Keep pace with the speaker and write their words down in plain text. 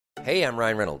Hey, I'm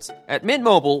Ryan Reynolds. At Mint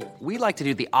Mobile, we like to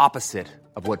do the opposite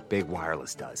of what Big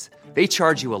Wireless does. They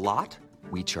charge you a lot,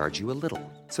 we charge you a little.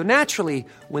 So naturally,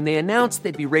 when they announced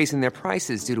they'd be raising their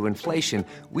prices due to inflation,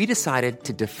 we decided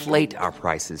to deflate our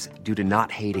prices due to not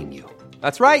hating you.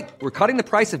 That's right. We're cutting the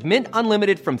price of Mint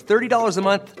Unlimited from $30 a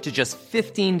month to just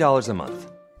 $15 a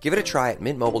month. Give it a try at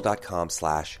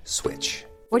mintmobile.com/switch.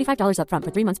 $45 up front for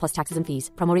 3 months plus taxes and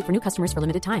fees. Promo rate for new customers for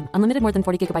limited time. Unlimited more than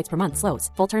 40 gigabytes per month. Slows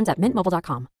full terms at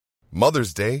mintmobile.com.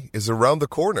 Mother's Day is around the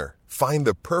corner. Find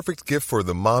the perfect gift for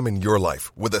the mom in your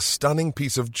life with a stunning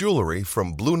piece of jewelry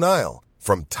from Blue Nile.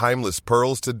 From timeless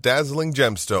pearls to dazzling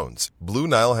gemstones, Blue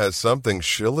Nile has something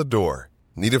she'll adore.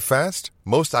 Need it fast?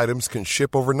 Most items can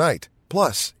ship overnight.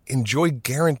 Plus, enjoy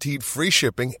guaranteed free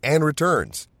shipping and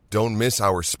returns. Don't miss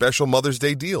our special Mother's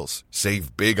Day deals.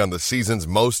 Save big on the season's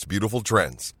most beautiful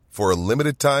trends. For a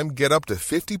limited time, get up to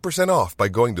 50% off by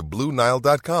going to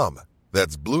BlueNile.com.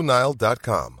 That's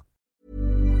BlueNile.com.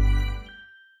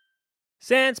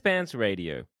 Sans Pants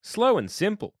Radio. Slow and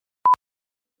simple.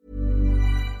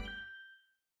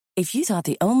 If you thought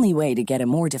the only way to get a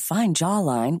more defined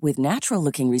jawline with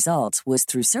natural-looking results was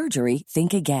through surgery,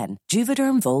 think again.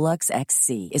 Juvederm Volux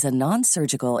XC is a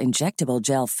non-surgical injectable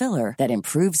gel filler that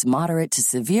improves moderate to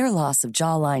severe loss of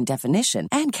jawline definition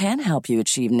and can help you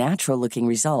achieve natural-looking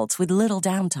results with little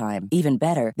downtime. Even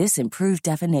better, this improved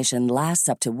definition lasts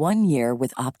up to 1 year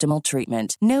with optimal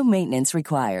treatment. No maintenance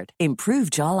required. Improve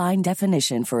jawline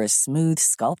definition for a smooth,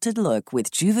 sculpted look with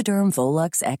Juvederm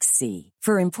Volux XC.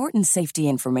 For important safety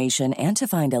information and to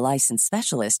find a licensed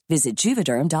specialist, visit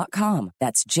Juvederm.com.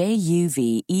 That's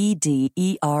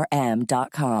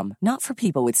JUVEDERM.com. Not for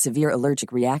people with severe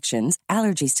allergic reactions,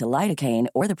 allergies to lidocaine,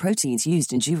 or the proteins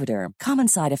used in Juvederm. Common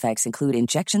side effects include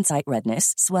injection site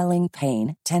redness, swelling,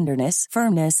 pain, tenderness,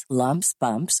 firmness, lumps,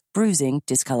 bumps, bruising,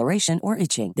 discoloration, or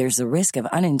itching. There's a risk of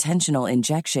unintentional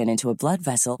injection into a blood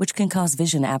vessel, which can cause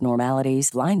vision abnormalities,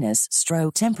 blindness,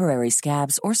 stroke, temporary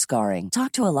scabs, or scarring.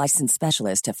 Talk to a licensed specialist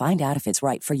to find out if it's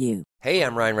right for you. Hey,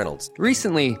 I'm Ryan Reynolds.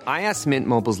 Recently, I asked Mint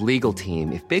Mobile's legal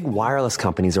team if big wireless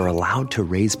companies are allowed to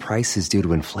raise prices due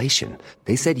to inflation.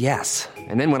 They said yes.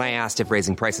 And then when I asked if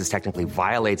raising prices technically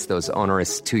violates those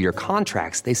onerous two-year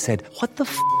contracts, they said, "What the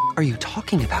f*** are you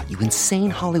talking about, you insane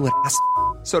Hollywood ass?"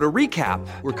 So to recap,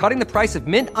 we're cutting the price of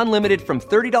Mint Unlimited from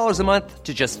 $30 a month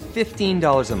to just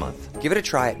 $15 a month. Give it a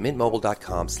try at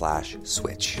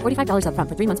mintmobile.com/switch. $45 up front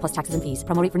for 3 months plus taxes and fees.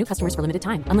 Promo rate for new customers for limited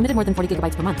time. Unlimited more than 40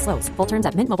 gigabytes per month. Slows full terms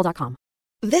at mintmobile.com.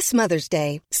 This Mother's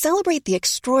Day, celebrate the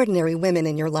extraordinary women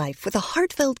in your life with a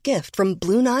heartfelt gift from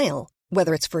Blue Nile.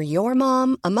 Whether it's for your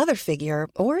mom, a mother figure,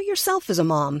 or yourself as a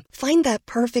mom, find that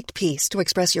perfect piece to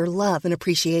express your love and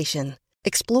appreciation.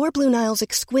 Explore Blue Nile's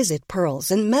exquisite pearls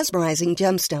and mesmerizing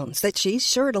gemstones that she's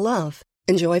sure to love.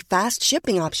 Enjoy fast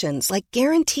shipping options like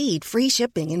guaranteed free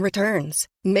shipping and returns.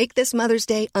 Make this Mother's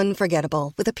Day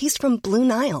unforgettable with a piece from Blue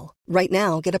Nile. Right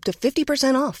now, get up to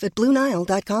 50% off at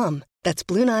BlueNile.com. That's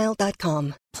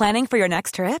BlueNile.com. Planning for your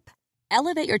next trip?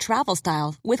 Elevate your travel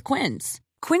style with Quince.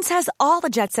 Quince has all the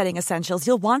jet-setting essentials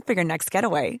you'll want for your next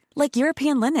getaway, like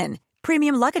European linen,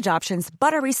 premium luggage options,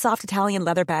 buttery soft Italian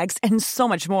leather bags, and so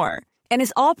much more. And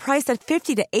is all priced at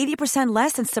 50 to 80%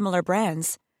 less than similar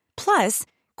brands. Plus,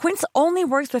 Quince only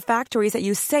works with factories that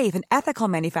use safe and ethical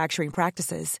manufacturing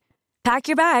practices. Pack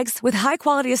your bags with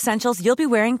high-quality essentials you'll be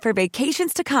wearing for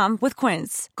vacations to come with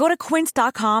Quince. Go to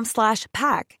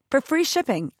quince.com/pack for free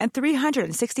shipping and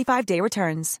 365-day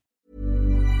returns.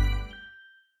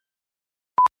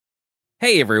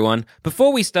 Hey everyone,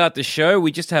 before we start the show,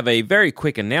 we just have a very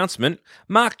quick announcement.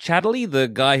 Mark Chatterley, the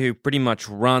guy who pretty much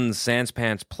runs Sans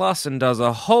Pants Plus and does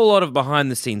a whole lot of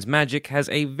behind-the-scenes magic, has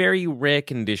a very rare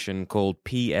condition called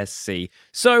PSC.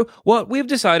 So what we've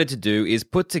decided to do is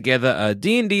put together a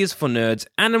D&D is for Nerds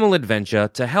animal adventure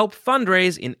to help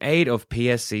fundraise in aid of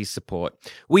PSC support.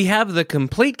 We have the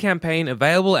complete campaign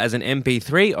available as an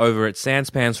MP3 over at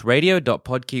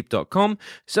sanspantsradio.podkeep.com,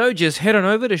 so just head on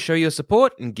over to show your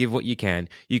support and give what you can.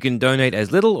 You can donate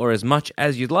as little or as much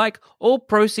as you'd like. All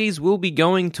proceeds will be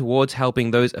going towards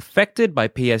helping those affected by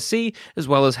PSC, as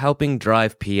well as helping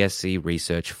drive PSC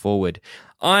research forward.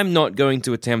 I'm not going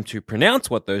to attempt to pronounce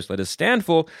what those letters stand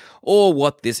for or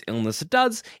what this illness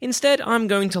does. Instead, I'm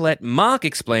going to let Mark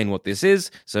explain what this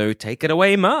is, so take it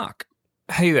away, Mark.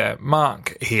 Hey there,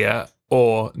 Mark here,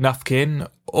 or Nufkin,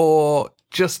 or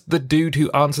just the dude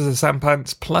who answers the Sans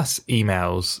Pants Plus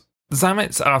emails.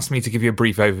 Zamet's asked me to give you a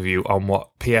brief overview on what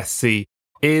PSC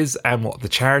is and what the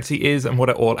charity is and what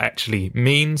it all actually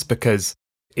means, because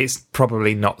it's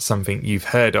probably not something you've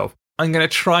heard of. I'm going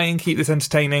to try and keep this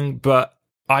entertaining, but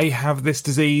I have this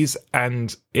disease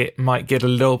and it might get a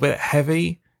little bit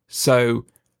heavy, so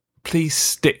please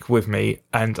stick with me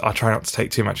and I'll try not to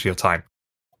take too much of your time.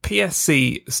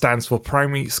 PSC stands for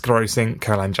primary sclerosing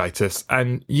cholangitis,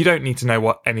 and you don't need to know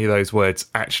what any of those words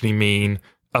actually mean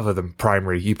other than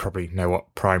primary. You probably know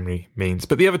what primary means,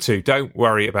 but the other two, don't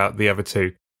worry about the other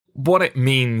two. What it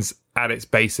means at its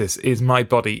basis is my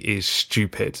body is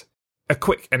stupid. A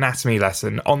quick anatomy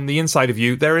lesson. On the inside of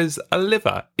you, there is a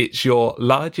liver. It's your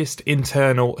largest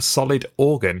internal solid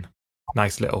organ.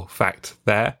 Nice little fact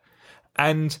there.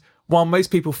 And while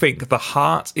most people think the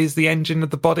heart is the engine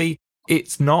of the body,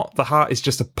 it's not. The heart is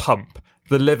just a pump.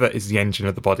 The liver is the engine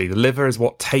of the body. The liver is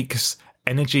what takes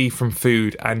energy from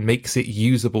food and makes it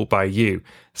usable by you.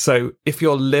 So if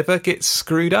your liver gets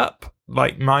screwed up,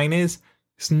 like mine is,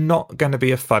 it's not going to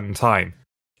be a fun time.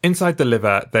 Inside the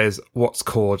liver, there's what's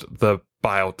called the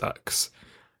bile ducts.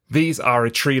 These are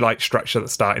a tree-like structure that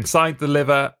start inside the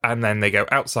liver and then they go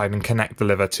outside and connect the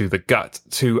liver to the gut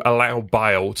to allow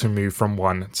bile to move from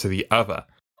one to the other.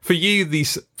 For you,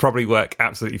 these probably work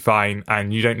absolutely fine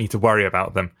and you don't need to worry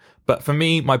about them. But for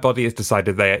me, my body has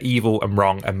decided they are evil and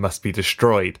wrong and must be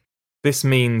destroyed. This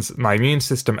means my immune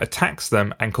system attacks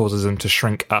them and causes them to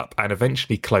shrink up and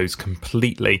eventually close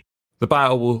completely. The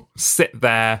bile will sit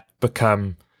there,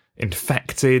 become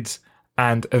infected,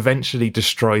 and eventually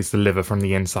destroys the liver from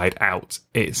the inside out.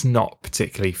 It's not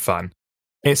particularly fun.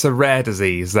 It's a rare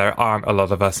disease. There aren't a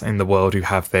lot of us in the world who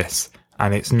have this,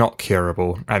 and it's not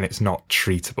curable, and it's not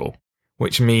treatable,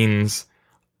 which means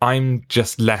I'm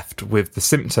just left with the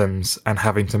symptoms and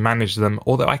having to manage them,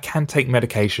 although I can take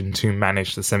medication to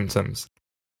manage the symptoms.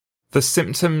 The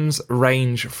symptoms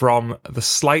range from the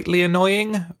slightly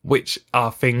annoying, which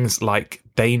are things like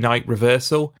day-night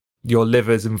reversal. Your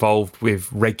liver's involved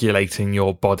with regulating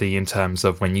your body in terms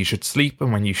of when you should sleep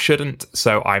and when you shouldn't.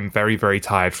 So I'm very, very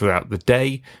tired throughout the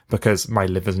day because my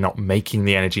liver's not making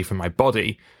the energy for my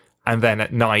body. And then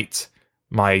at night,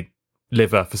 my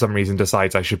liver, for some reason,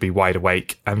 decides I should be wide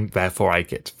awake and therefore I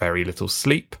get very little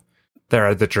sleep. There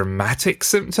are the dramatic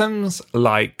symptoms,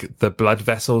 like the blood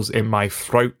vessels in my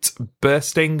throat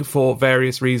bursting for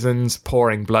various reasons,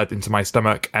 pouring blood into my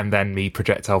stomach, and then me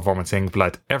projectile vomiting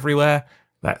blood everywhere.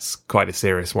 That's quite a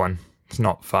serious one. It's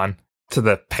not fun. To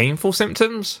the painful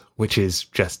symptoms, which is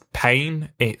just pain.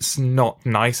 It's not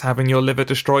nice having your liver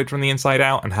destroyed from the inside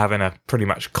out and having a pretty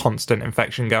much constant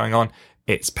infection going on.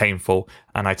 It's painful,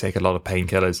 and I take a lot of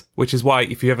painkillers, which is why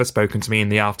if you've ever spoken to me in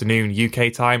the afternoon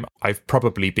UK time, I've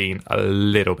probably been a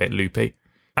little bit loopy.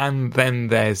 And then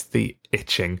there's the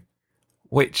itching,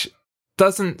 which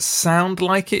doesn't sound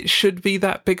like it should be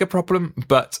that big a problem,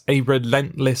 but a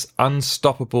relentless,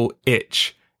 unstoppable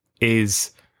itch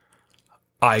is...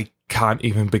 I can't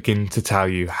even begin to tell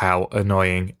you how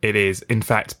annoying it is. In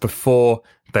fact, before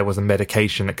there was a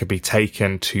medication that could be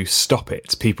taken to stop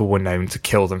it, people were known to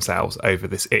kill themselves over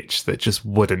this itch that just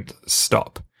wouldn't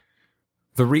stop.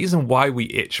 The reason why we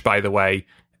itch, by the way,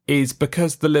 is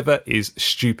because the liver is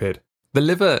stupid. The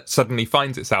liver suddenly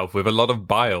finds itself with a lot of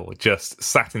bile just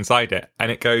sat inside it,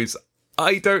 and it goes,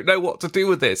 I don't know what to do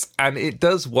with this. And it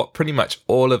does what pretty much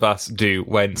all of us do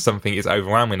when something is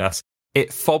overwhelming us.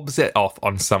 It fobs it off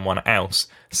on someone else.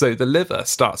 So the liver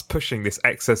starts pushing this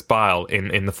excess bile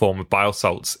in the form of bile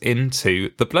salts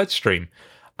into the bloodstream.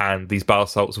 And these bile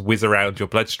salts whiz around your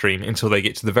bloodstream until they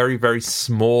get to the very, very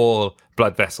small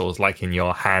blood vessels, like in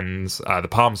your hands, the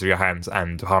palms of your hands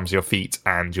and the palms of your feet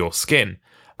and your skin.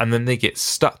 And then they get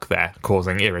stuck there,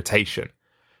 causing irritation.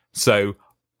 So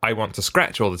I want to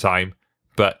scratch all the time,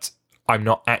 but I'm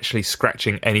not actually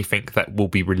scratching anything that will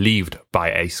be relieved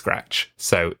by a scratch,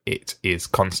 so it is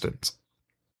constant.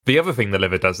 The other thing the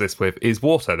liver does this with is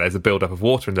water. There's a buildup of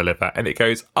water in the liver, and it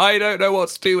goes, I don't know what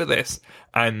to do with this.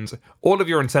 And all of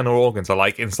your internal organs are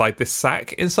like inside this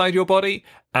sac inside your body,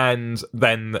 and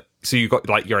then, so you've got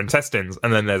like your intestines,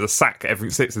 and then there's a sac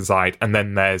everything sits inside, and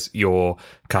then there's your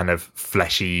kind of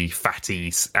fleshy,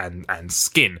 fatty, and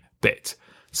skin bit.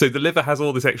 So the liver has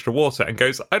all this extra water and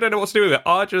goes, I don't know what to do with it.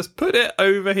 I'll just put it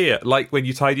over here. Like when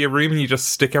you tidy a room and you just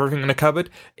stick everything in a cupboard,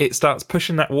 it starts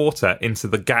pushing that water into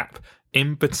the gap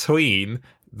in between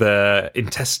the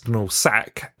intestinal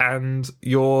sac and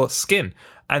your skin.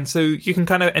 And so you can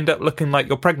kind of end up looking like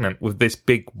you're pregnant with this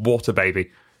big water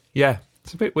baby. Yeah,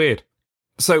 it's a bit weird.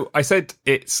 So I said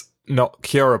it's not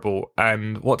curable.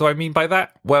 And what do I mean by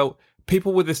that? Well,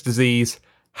 people with this disease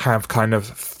have kind of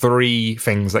three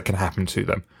things that can happen to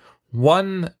them.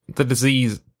 One, the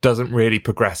disease doesn't really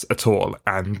progress at all,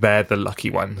 and they're the lucky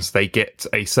ones. They get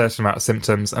a certain amount of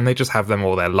symptoms, and they just have them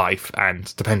all their life,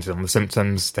 and depending on the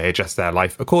symptoms, they adjust their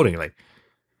life accordingly.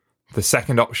 The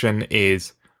second option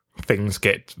is things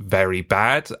get very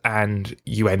bad and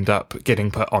you end up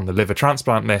getting put on the liver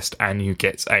transplant list and you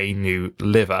get a new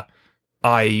liver.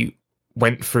 I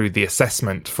went through the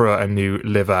assessment for a new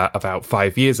liver about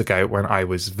 5 years ago when I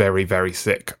was very, very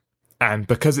sick. And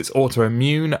because it's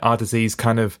autoimmune, our disease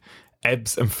kind of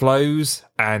ebbs and flows,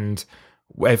 and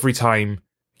every time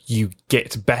you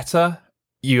get better,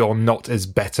 you're not as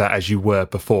better as you were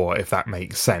before, if that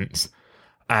makes sense.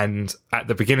 And at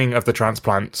the beginning of the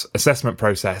transplant assessment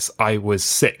process, I was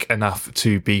sick enough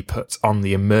to be put on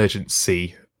the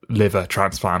emergency liver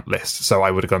transplant list. So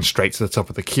I would have gone straight to the top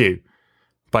of the queue.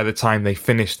 By the time they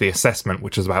finished the assessment,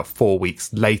 which was about 4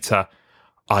 weeks later,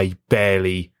 I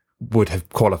barely would have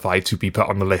qualified to be put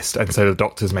on the list. And so the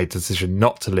doctors made the decision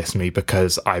not to list me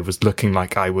because I was looking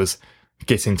like I was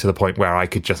getting to the point where I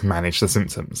could just manage the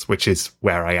symptoms, which is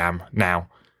where I am now.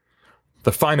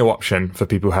 The final option for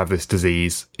people who have this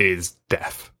disease is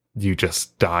death. You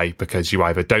just die because you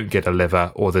either don't get a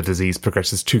liver or the disease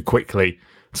progresses too quickly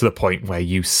to the point where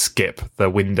you skip the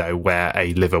window where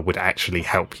a liver would actually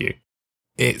help you.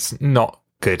 It's not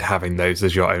good having those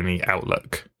as your only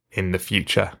outlook in the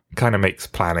future. Kind of makes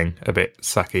planning a bit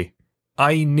sucky.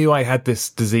 I knew I had this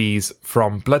disease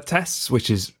from blood tests,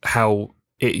 which is how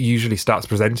it usually starts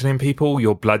presenting in people.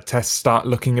 Your blood tests start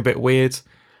looking a bit weird.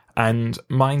 And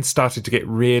mine started to get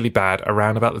really bad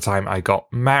around about the time I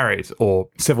got married or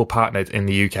civil partnered in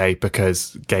the UK,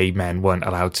 because gay men weren't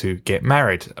allowed to get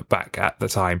married back at the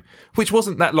time, which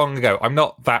wasn't that long ago. I'm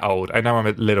not that old. I know I'm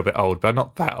a little bit old, but I'm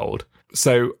not that old.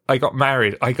 So I got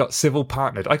married, I got civil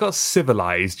partnered, I got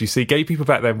civilized. You see, gay people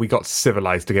back then, we got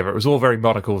civilized together. It was all very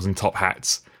monocles and top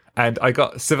hats. And I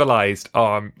got civilized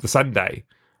on the Sunday.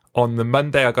 On the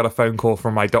Monday, I got a phone call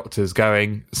from my doctors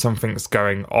going, something's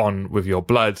going on with your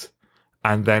blood.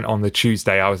 And then on the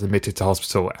Tuesday, I was admitted to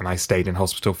hospital and I stayed in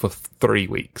hospital for 3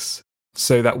 weeks.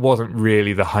 So that wasn't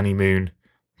really the honeymoon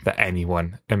that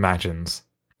anyone imagines.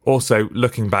 Also,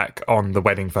 looking back on the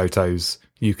wedding photos,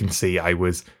 you can see I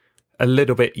was a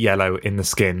little bit yellow in the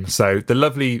skin. So the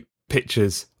lovely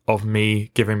pictures of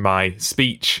me giving my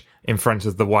speech in front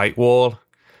of the white wall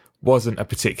wasn't a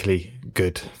particularly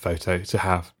good photo to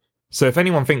have. So if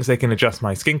anyone thinks they can adjust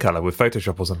my skin colour with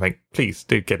Photoshop or something, please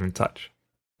do get in touch.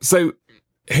 So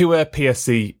who are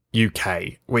PSC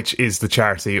UK, which is the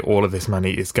charity all of this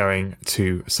money is going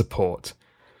to support?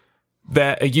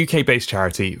 They're a UK-based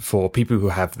charity for people who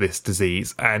have this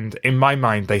disease, and in my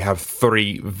mind, they have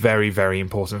 3 very, very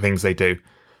important things they do.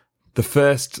 The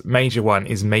first major one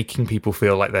is making people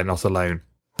feel like they're not alone.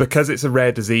 Because it's a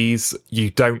rare disease, you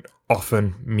don't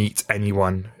often meet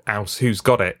anyone else who's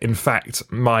got it. In fact,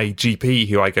 my GP,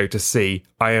 who I go to see,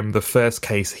 I am the first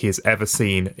case he has ever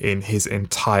seen in his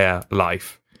entire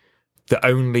life. The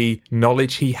only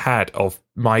knowledge he had of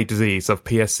my disease, of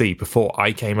PSC, before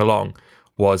I came along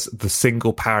was the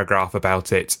single paragraph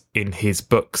about it in his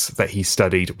books that he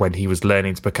studied when he was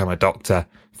learning to become a doctor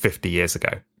 50 years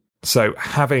ago. So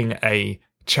having a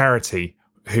charity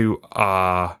who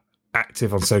are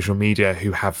active on social media,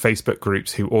 who have Facebook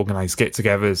groups, who organise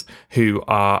get-togethers, who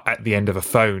are at the end of a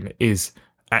phone is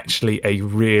actually a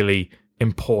really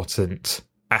important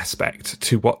aspect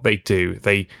to what they do.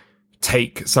 They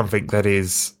take something that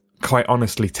is quite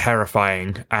honestly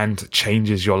terrifying and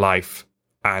changes your life,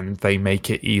 and they make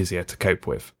it easier to cope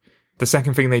with. The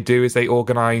second thing they do is they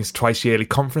organise twice yearly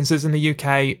conferences in the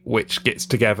UK, which gets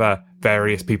together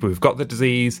various people who've got the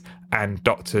disease and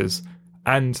doctors,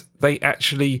 and they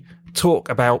actually talk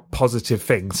about positive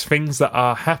things that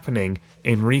are happening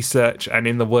in research and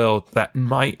in the world that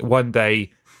might one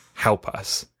day help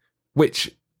us,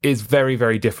 which is very,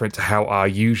 very different to how our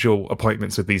usual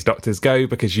appointments with these doctors go,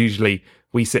 because usually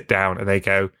we sit down and they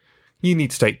go, you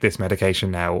need to take this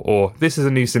medication now, or this is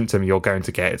a new symptom you're going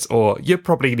to get, or you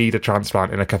probably need a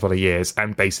transplant in a couple of years,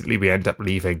 and basically we end up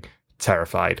leaving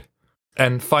terrified.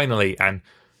 And finally, and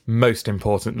most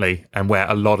importantly, and where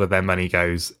a lot of their money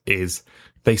goes, is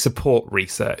they support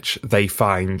research. They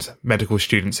find medical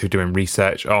students who are doing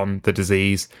research on the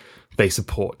disease. They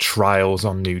support trials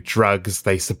on new drugs.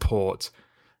 They support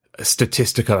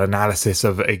statistical analysis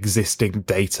of existing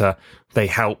data. They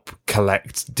help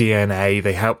collect DNA.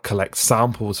 They help collect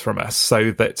samples from us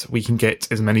so that we can get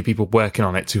as many people working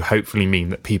on it to hopefully mean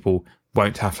that people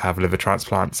won't have to have liver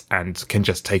transplants and can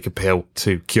just take a pill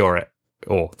to cure it.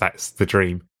 Or that's the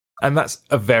dream. And that's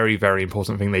a very, very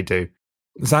important thing they do.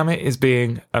 Zamit is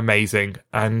being amazing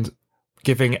and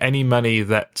giving any money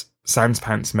that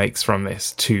Sanspants makes from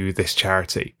this to this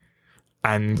charity.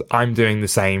 And I'm doing the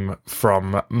same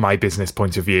from my business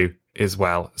point of view as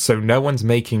well. So no one's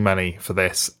making money for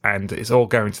this, and it's all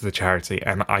going to the charity.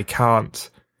 And I can't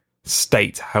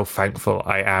state how thankful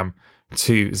I am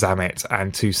to Zamet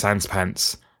and to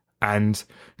Sanspants and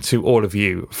to all of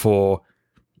you for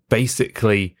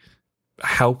basically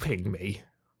helping me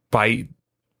by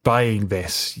buying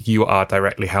this. You are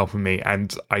directly helping me,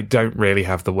 and I don't really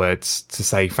have the words to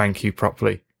say thank you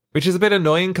properly, which is a bit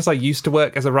annoying because I used to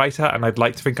work as a writer and I'd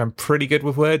like to think I'm pretty good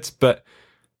with words, but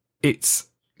it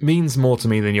means more to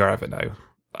me than you'll ever know.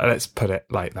 Let's put it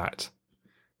like that.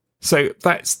 So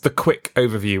that's the quick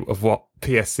overview of what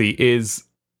PSC is,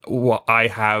 what I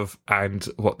have, and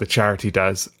what the charity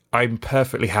does. I'm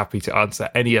perfectly happy to answer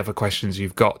any other questions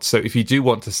you've got. So if you do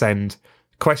want to send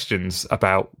questions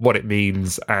about what it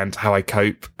means and how I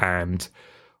cope and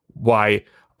why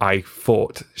I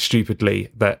thought stupidly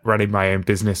that running my own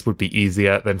business would be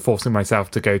easier than forcing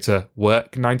myself to go to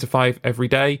work 9 to 5 every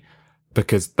day,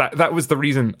 because that was the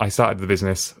reason I started the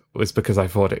business, was because I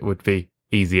thought it would be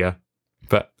easier.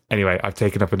 But anyway, I've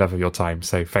taken up enough of your time,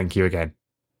 so thank you again.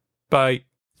 Bye.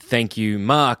 Thank you,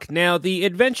 Mark. Now, the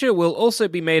adventure will also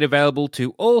be made available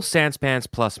to all Sanspants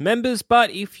Plus members, but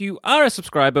if you are a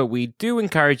subscriber, we do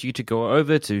encourage you to go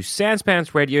over to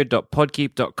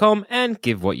sanspantsradio.podkeep.com and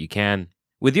give what you can.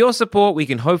 With your support, we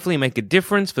can hopefully make a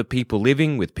difference for people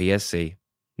living with PSC.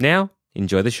 Now,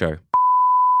 enjoy the show.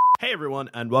 Hey everyone,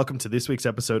 and welcome to this week's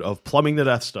episode of Plumbing the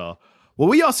Death Star, where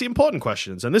we ask the important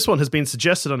questions, and this one has been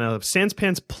suggested on our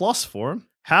Sanspants Plus forum.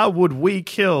 How would we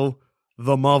kill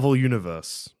the Marvel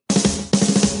Universe?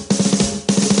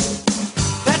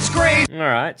 That's great!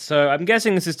 Alright, so I'm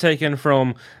guessing this is taken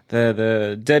from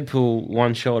the Deadpool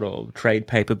one-shot or trade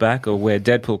paperback, or where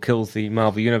Deadpool kills the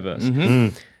Marvel Universe.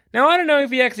 Mm-hmm. Now, I don't know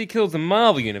if he actually kills the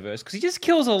Marvel Universe, because he just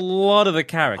kills a lot of the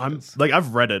characters.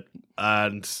 I've read it,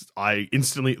 and I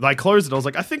closed it. I was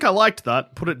like, I think I liked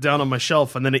that. Put it down on my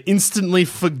shelf, and then it instantly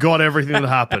forgot everything that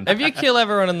happened. If you kill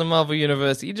everyone in the Marvel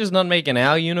Universe, you're just not making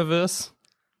our universe.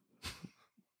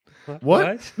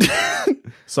 What?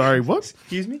 Sorry, what?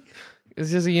 Excuse me?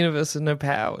 It's just a universe with no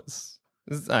powers.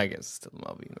 I guess it's still the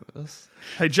Marvel Universe.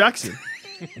 Hey, Jackson.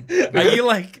 Are you,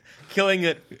 killing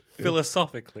it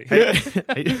philosophically?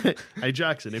 Hey,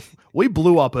 Jackson, if we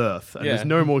blew up Earth and there's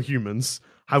no more humans,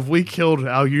 have we killed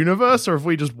our universe, or have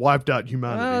we just wiped out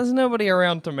humanity? There's nobody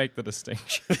around to make the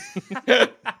distinction.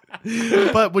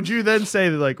 But would you then say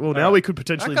that, now we could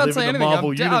potentially live in the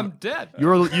Marvel universe? I'm dead.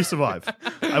 You survive.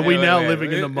 Are we now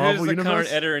living in the Marvel Who's the universe?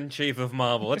 current editor-in-chief of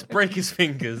Marvel? Let's break his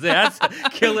fingers. That's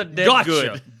kill it dead Gotcha.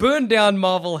 good. Burn down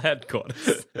Marvel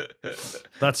headquarters.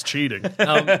 That's cheating.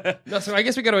 So I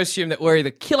guess we got to assume that we're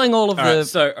either killing all of the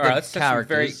Let's set some characters.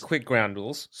 very quick ground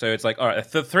rules. So it's all right,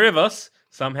 the three of us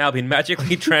somehow been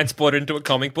magically transported into a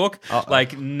comic book,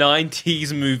 like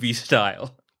 90s movie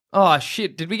style. Oh,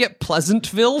 shit. Did we get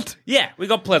Pleasantville? Yeah, we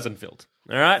got Pleasantville.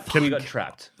 All right? We got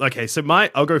trapped. Okay, so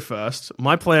I'll go first.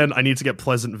 My plan, I need to get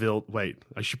Pleasantville. Wait,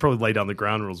 I should probably lay down the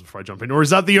ground rules before I jump in. Or is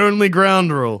that the only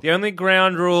ground rule? The only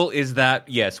ground rule is that,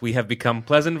 yes, we have become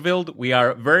Pleasantville. We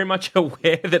are very much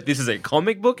aware that this is a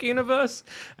comic book universe,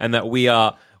 and that we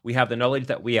have the knowledge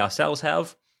that we ourselves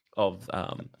have of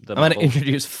the I'm going to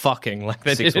introduce fucking like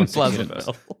they did in 616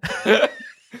 Pleasantville.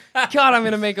 God, I'm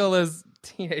going to make all those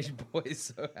teenage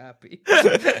boys so happy.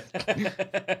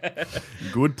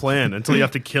 Good plan until you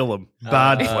have to kill them.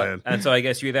 Bad plan. And so I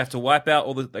guess you either have to wipe out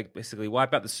basically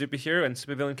wipe out the superhero and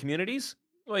supervillain communities,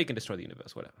 or you can destroy the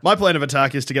universe, whatever. My plan of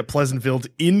attack is to get Pleasantville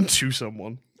into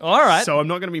someone. All right. So I'm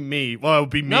not going to be me. Well, it'll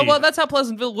be me. No, well, that's how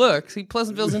Pleasantville works.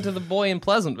 Pleasantville's into the boy in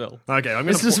Pleasantville. Okay, I'm going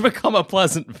This has become a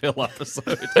Pleasantville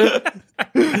episode.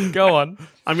 Go on.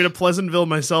 I'm going to Pleasantville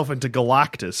myself into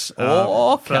Galactus.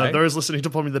 Okay. For those listening to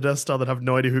Plumbing the Death Star that have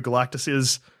no idea who Galactus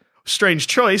is, strange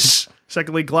choice.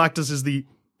 Secondly, Galactus is the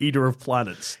eater of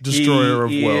planets, destroyer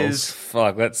of worlds.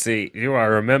 Fuck, let's see. Do I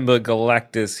remember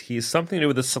Galactus? He's something to do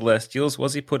with the Celestials.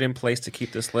 Was he put in place to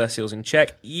keep the Celestials in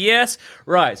check? Yes.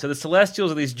 Right, so the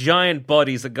Celestials are these giant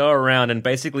bodies that go around and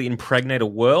basically impregnate a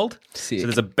world. Sick. So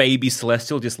there's a baby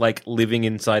Celestial just living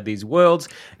inside these worlds,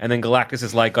 and then Galactus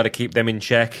is got to keep them in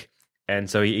check, and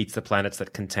so he eats the planets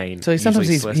that contain So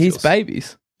sometimes usually he's Celestials.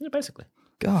 babies. Yeah, basically.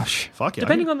 Gosh. Fuck yeah.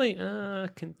 Depending on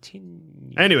the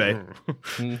continue. Anyway,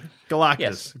 Galactus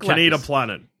Yes, can eat a Galactus.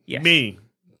 planet. Yes. Me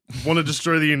want to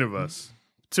destroy the universe.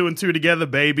 2 and 2 together,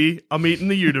 baby. I'm eating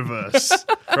the universe.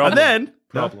 And then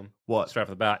Problem. What? Straight off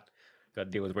the bat, got to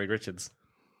deal with Reed Richards.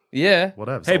 Yeah.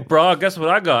 Whatever. Hey, bro, guess what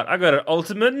I got? I got an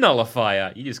ultimate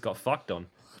nullifier. You just got fucked on.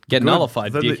 Get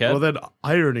nullified, Then dickhead. then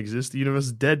I don't exist. The universe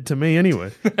is dead to me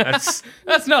anyway. That's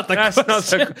That's not the that's not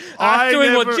question. I'm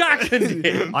doing what Jackson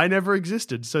did. I never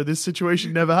existed, so this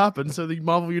situation never happened. So the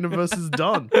Marvel universe is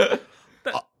done.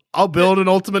 I'll build an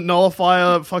ultimate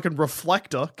nullifier fucking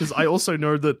reflector because I also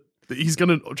know that he's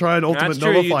going to try and ultimate That's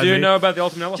true. nullify You do me. know about the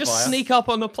ultimate nullifier. Just sneak up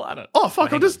on the planet. Oh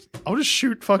fuck! I'll just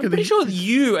shoot fucking. I'm pretty sure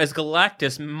you, as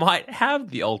Galactus, might have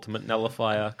the ultimate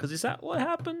nullifier. Because is that what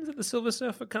happens if the Silver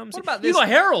Surfer comes? What about You this? got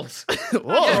heralds.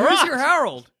 Yeah, who's your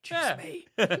herald? Yeah.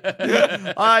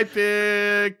 I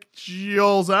pick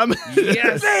Joel Zam.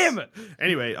 Yes. Damn it.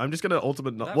 Anyway, I'm just gonna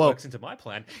ultimate. That Well, works into my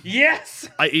plan. Yes.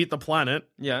 I eat the planet.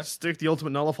 Yeah. Stick the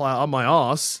ultimate nullifier on my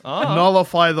ass. Oh.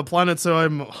 Nullify the planet so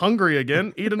I'm hungry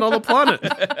again. Eat another planet.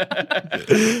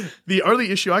 The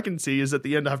only issue I can see is at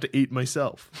the end I have to eat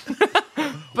myself.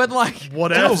 But like,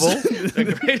 What else?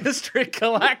 The greatest trick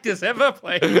Galactus ever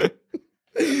played.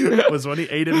 Was when he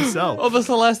ate himself. all the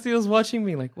Celestials watching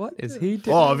me like, what is he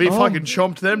doing? Oh, if he fucking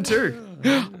chomped them too.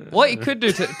 What you could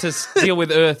do to deal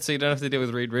with Earth so you don't have to deal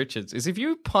with Reed Richards is if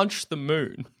you punch the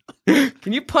moon.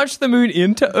 Can you punch the moon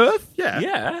into Earth? Yeah.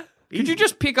 Yeah. Could you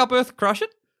just pick up Earth, crush it,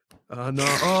 No.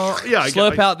 Yeah.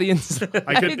 slurp out the inside?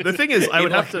 I could. The thing is, I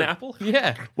would Eat have like to. an apple.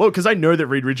 Yeah. Well, because I know that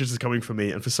Reed Richards is coming for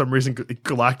me, and for some reason,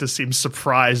 Galactus seems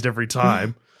surprised every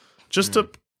time. Just to.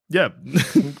 Yeah.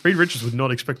 Reed Richards would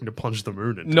not expect me to punch the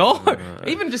moon into. No.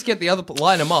 Even just get the other,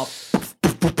 line them up.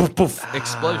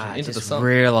 Explosion into the Just sun.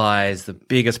 realize the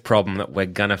biggest problem that we're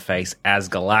gonna face as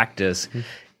Galactus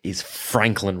is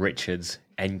Franklin Richards,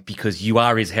 and because you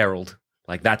are his herald,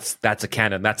 like that's a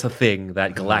canon, that's a thing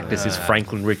that Galactus is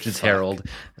Franklin Richards' herald,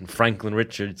 and Franklin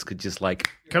Richards could just like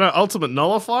Can I ultimate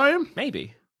nullify him?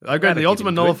 maybe. I've got the Rather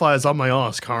ultimate get into it. nullifiers on my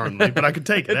ass currently, but I could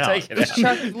take it out. Take it out.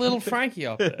 Chuck little Frankie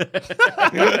up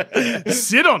there.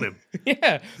 Sit on him.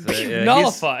 Yeah. yeah,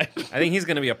 Nullify. I think he's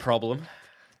gonna be a problem.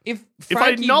 If If I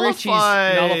Frankie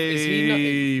nullify, is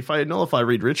he if I nullify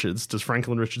Reed Richards, does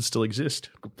Franklin Richards still exist?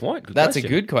 Good point. Good That's question. a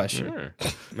good question.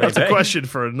 That's a Maybe. question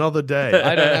for another day.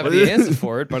 I don't have the answer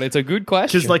for it, but it's a good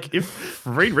question. Because, like, if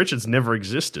Reed Richards never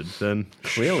existed, then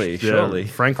Clearly, yeah, surely.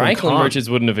 Franklin Franklin can't. Richards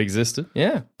wouldn't have existed.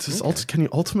 Yeah. Can you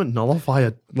ultimate nullify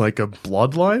a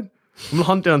bloodline? I'm gonna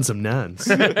hunt down some Nans.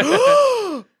 I'm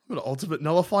gonna ultimate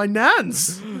nullify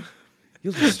Nans.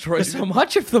 You'll destroy so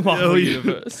much of the Marvel Oh, yeah.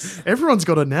 universe. Everyone's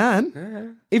got a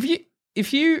Nan.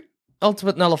 If you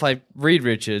ultimate nullify Reed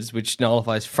Richards, which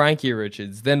nullifies Frankie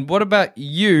Richards, then what about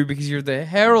you? Because you're the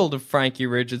herald of Frankie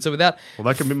Richards. So without Well,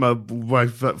 that can be my.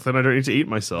 Then I don't need to eat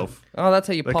myself. that's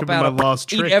how you That pop could be out. my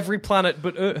last Eat trick. every planet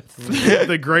but Earth.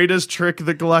 The greatest trick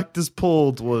that Galactus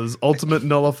pulled was ultimate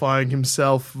nullifying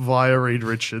himself via Reed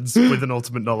Richards with an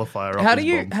ultimate nullifier. up his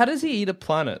bum. How does he eat a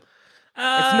planet?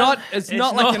 It's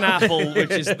not like an apple, which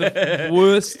is the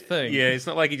worst thing. Yeah, it's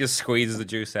not like he just squeezes the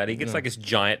juice out. He gets like this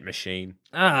giant machine.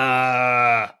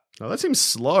 Oh, that seems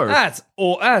slow. That's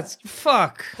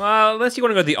fuck. Well, unless you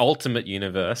want to go to the ultimate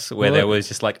universe where there was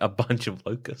just like a bunch of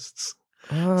locusts.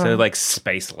 So like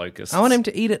space locusts. I want him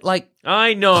to eat it like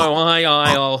I know. I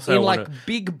also in wanna, like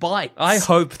big bites. I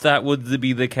hope that would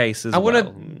be the case as I want well.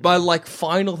 to. My like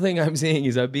final thing I'm seeing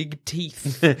is a big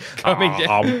teeth coming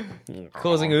down,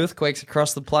 causing earthquakes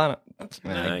across the planet.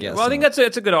 I guess. Well, I think not.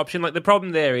 it's a good option. Like the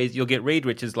problem there is you'll get Reed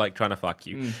Richards like trying to fuck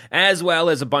you, as well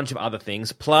as a bunch of other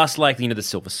things. Plus, like the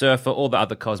Silver Surfer, all the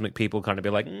other cosmic people kind of be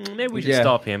like, maybe we should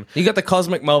stop him. You got the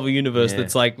cosmic Marvel universe Yeah.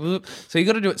 that's like, "Whoop." So you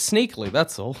got to do it sneakily.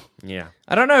 That's all. Yeah.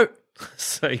 I don't know.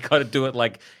 So you got to do it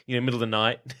like middle of the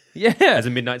night Yeah, as a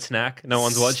midnight snack. No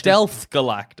one's watching. Stealth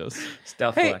Galactus.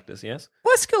 Stealth Hey. Galactus, yes.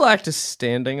 What's Galactus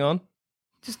standing on?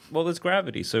 Well, there's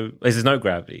gravity, so there's no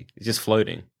gravity. He's just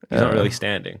floating. He's not really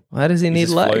standing. Why does he He's need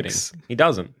just legs? floating. He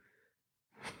doesn't.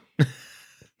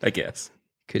 I guess.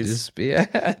 Could just be a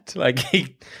hat. Like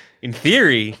in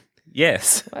theory,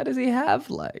 yes. Why does he have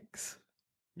legs?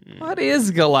 What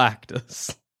is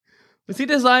Galactus? Was he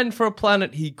designed for a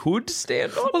planet he could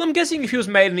stand on? Well, I'm guessing if he was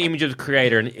made in the image of the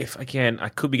creator, and if again, I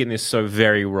could be getting this so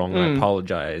very wrong, and I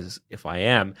apologize if I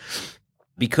am,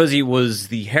 because he was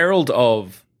the herald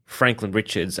of Franklin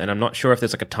Richards, and I'm not sure if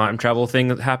there's like a time travel thing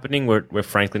that's happening where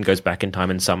Franklin goes back in time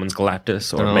and summons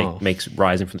Galactus or makes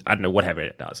Rising from, I don't know, whatever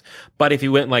it does. But if he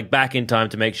went like back in time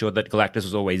to make sure that Galactus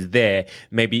was always there,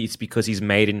 maybe it's because he's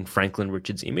made in Franklin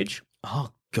Richards' image.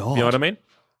 Oh, God. You know what I mean?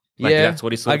 Like Yeah, that's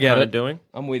what he's sort I of get kind it. of doing.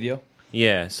 I'm with you.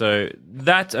 Yeah, so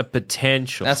that's a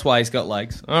potential. That's why he's got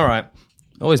legs. All right.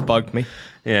 Always bugged me.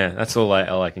 Yeah, that's all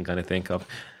I can kind of think of.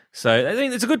 So I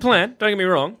think it's a good plan. Don't get me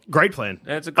wrong. Great plan.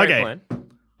 It's a great Okay. plan.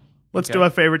 Let's do our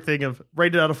favorite thing of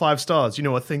rated out of 5 stars. You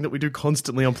know, a thing that we do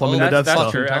constantly on Plumbing the Death That's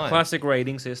Star. true. Our Time. classic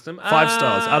rating system. 5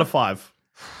 stars out of 5.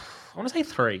 I want to say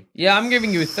 3. Yeah, I'm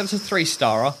giving you that's a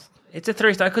 3-starer. It's a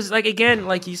 3-star because, like, again,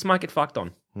 like you just might get fucked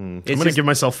on. I'm going to give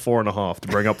myself 4.5 to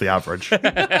bring up the average.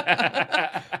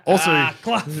 Also,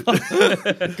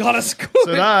 Got a score.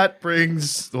 so that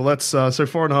brings, well, that's, so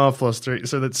 4.5 plus 3.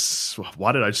 So that's,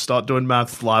 why did I start doing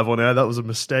maths live on air? That was a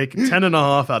mistake.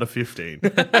 10.5 out of 15.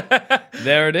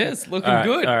 There it is. Looking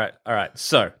good. All right.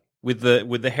 So with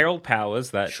the herald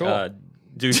powers that Sure.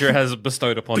 Dusha has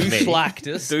bestowed upon me,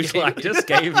 Douche-lactus. Douche-lactus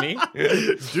gave me.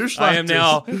 Douche I am lactus.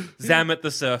 now Zamet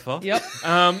the Surfer. Yep.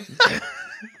 Um,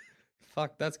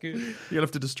 Fuck, that's good. You're gonna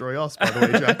have to destroy us, by the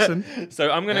way, Jackson.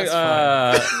 so I'm gonna.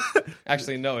 That's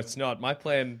Actually, no, it's not. My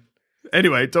plan.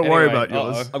 Anyway, don't worry Anyway,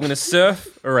 about yours. I'm gonna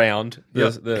surf around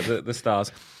the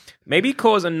stars. Maybe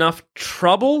cause enough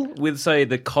trouble with, say,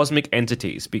 the cosmic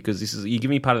entities, because this is you give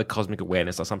me part of the cosmic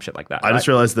awareness or some shit like that. I just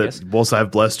right? realized that Yes? whilst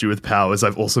I've blessed you with powers,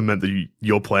 I've also meant that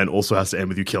your plan also has to end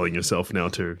with you killing yourself now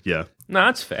too. Yeah, No,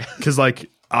 that's fair. because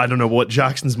like I don't know what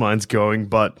Jackson's mind's going,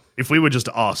 but if we were just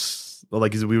us, or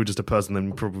like if we were just a person, then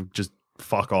we'd probably just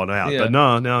fuck on out. Yeah. But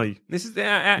no, you, This is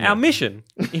our mission,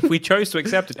 if we chose to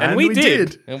accept it, and, And we we did.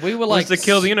 did. And we were Was like, to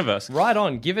kill the universe. Right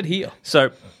on. Give it here.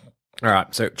 So, all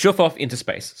right. So, chuff off into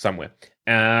space somewhere.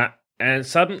 And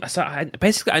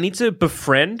basically, I need to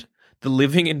befriend the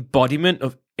living embodiment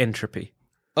of entropy.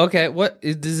 Okay,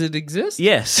 does it exist?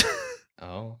 Yes.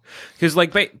 Oh. Because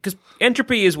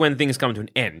entropy is when things come to an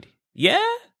end. Yeah?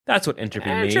 That's what entropy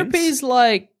means. Entropy's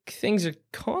like things are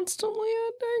constantly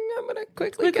ending. I'm going to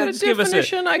quickly get a Just give us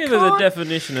definition. I give can't. us a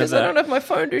definition of Because that. I don't know if my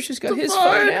phone douche has got his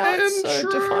phone out. So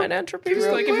define entropy. Just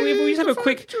real like quick. if we just have a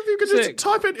quick... if you could just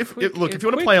type it. Look, if you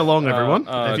want to quick, play along, everyone,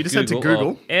 if you just head to Google,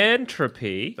 of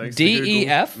entropy, thanks to Google.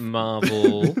 DEF.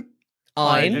 Marvel...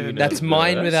 Ein. That's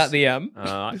mine universe. without the M.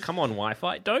 Come on,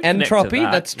 Wi-Fi. Don't connect to Entropy,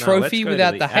 that. that's No, trophy let's go to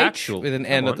without the the H actual- with an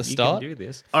Come N at on, the you start. can do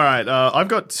this. All right, I've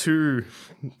got two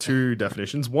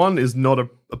definitions. One is not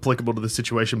applicable to the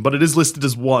situation, but it is listed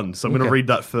as one, so I'm going to read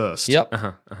that first. Yep.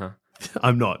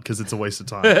 I'm not, because it's a waste of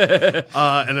time.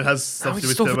 And it has stuff to do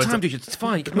with Still for time, dude. It's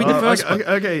fine. You can read the first one.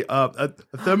 Okay. A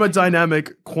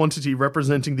thermodynamic quantity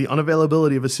representing the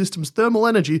unavailability of a system's thermal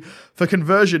energy for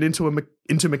conversion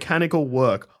into mechanical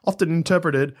work, often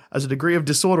interpreted as a degree of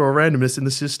disorder or randomness in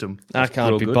the system. I can't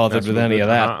Real be good. bothered That's with real any good. of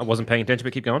that. I wasn't paying attention,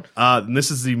 but keep going. And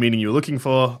this is the meaning you're looking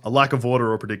for: a lack of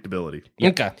order or predictability,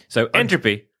 Okay. So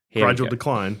entropy. Here we gradual go.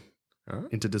 decline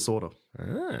into disorder.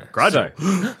 Ah, Gradual.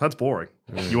 so- That's boring.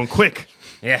 You want quick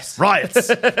yes. riots?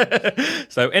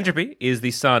 So entropy is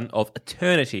the son of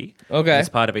eternity. Okay. It's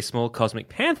part of a small cosmic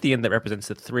pantheon that represents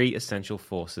the three essential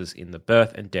forces in the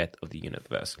birth and death of the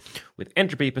universe, with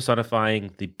entropy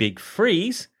personifying the big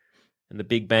freeze and the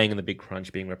Big Bang and the Big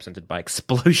Crunch being represented by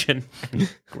explosion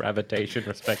and gravitation,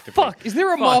 respectively. Fuck, is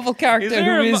there a Marvel character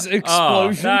there who a is Oh,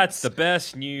 explosion? that's the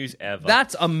best news ever.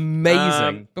 That's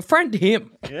amazing. Befriend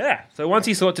him. Yeah. So once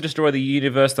he sought to destroy the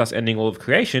universe, thus ending all of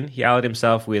creation, he allied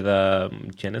himself with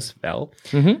Genis Vell,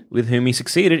 with whom he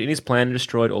succeeded in his plan and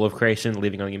destroyed all of creation,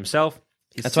 leaving only himself.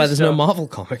 His That's why there's no sister, Marvel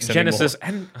comics Genesis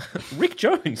anymore. and Rick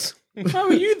Jones. How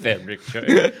are you then, Rick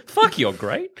Jones? Fuck, you're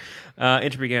great.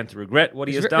 Entropy began to regret what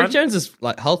he has done. Rick Jones is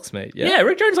like Hulk's mate. Yeah. Yeah,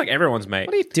 Rick Jones is like everyone's mate.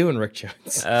 What are you doing, Rick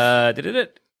Jones?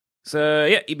 So,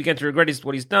 yeah, he began to regret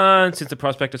what he's done, since the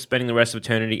prospect of spending the rest of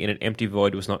eternity in an empty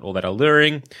void was not all that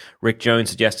alluring. Rick Jones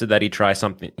suggested that he try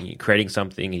creating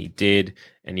something, and he did,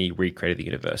 and he recreated the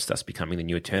universe, thus becoming the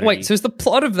new eternity. Wait, so is the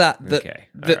plot of that Okay,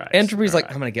 that alright, Entropy's like,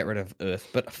 alright. I'm going to get rid of Earth,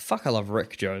 but fuck, I love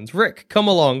Rick Jones. Rick, come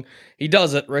along. He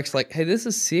does it. Rick's like, hey, this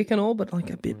is sick and all, but like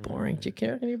a bit boring. Do you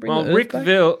care? Can you bring Well, the Earth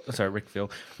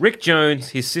back? Rick Jones,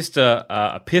 his sister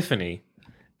Epiphany,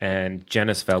 and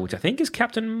Janice Vell, which I think is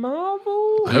Captain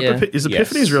Marvel. I hope Yeah. Is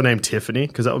Epiphany's real name Tiffany?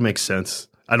 Because that would make sense.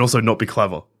 And also not be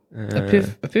clever.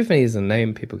 Epiphany is a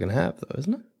name people can have, though,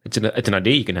 isn't it? It's an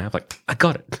idea you can have. Like, I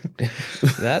got it.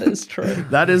 That is true.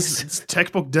 That is it's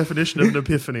textbook definition of an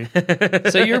epiphany.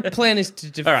 So your plan is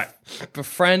to All right.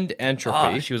 befriend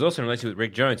Entropy. She was also in relationship with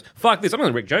Rick Jones. Fuck this. I'm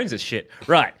on Rick Jones' shit.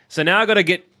 Right. So now I got to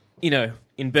get,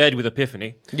 in bed with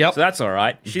Epiphany. Yep. So that's all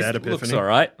right. She Bad looks Epiphany. all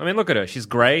right. I mean, look at her. She's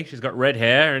grey. She's got red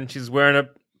hair, and she's wearing a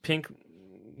pink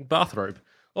bathrobe.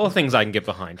 All things I can get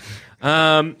behind.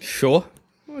 Sure.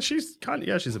 Well, she's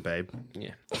a babe.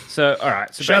 Yeah. So all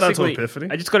right. So Shout out to basically, Epiphany.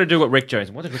 I just got to do what Rick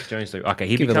Jones. What did Rick Jones do? Okay,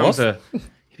 he Give it becomes off.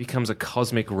 he becomes a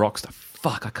cosmic rock star.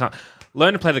 Fuck, I can't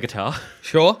learn to play the guitar.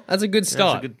 Sure. That's a good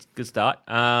start. That's a good start.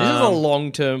 This is a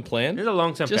long-term plan. This is a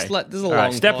long-term. Just okay. let this is a All long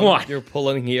right, step time one. you're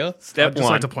pulling here. Step I'd just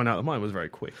one. like to point out that mine was very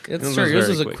quick. It's was true. This very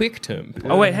was a quick. quick term.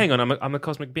 Oh wait, hang on. I'm a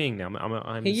cosmic being now.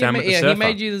 I'm He, Zamet the Surfer. he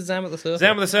made you the Zamet the Surfer.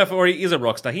 Zamet the Surfer already is a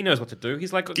rock star. He knows what to do.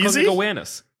 He's like cosmic he?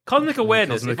 awareness. Cosmic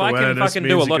awareness. Cosmic If I can awareness fucking do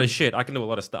a means you lot can- of shit, I can do a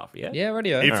lot of stuff. Yeah. Yeah,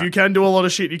 radio. If you can do a lot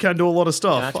of shit, you can do a lot of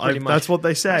stuff. That's pretty much- That's what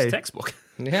they say. That's textbook.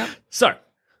 Yeah. So,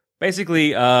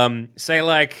 basically, say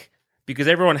like because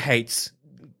everyone hates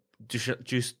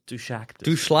Dushlactus.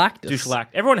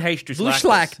 Everyone hates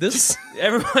Dushlactus.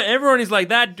 Everyone is like,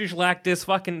 that Dushlactus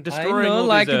fucking destroying all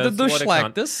like these Earths. the What a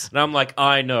cunt. Dushlactus. And I'm like,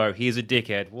 I know, he's a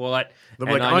dickhead. What? They're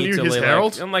And like, I aren't need you to his live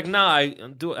herald? I'm like, nah, I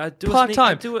do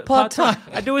Part-time. Part-time.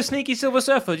 I do a sneaky Silver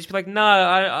Surfer. Just be like, no,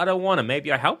 I don't want to.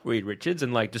 Maybe I help Reed Richards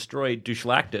and like destroy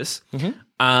Dushlactus.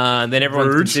 And then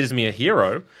everyone considers me a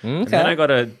hero. And then I got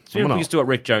to do what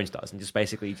Rick Jones does and just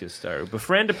basically just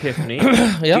befriend Epiphany,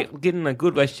 get in a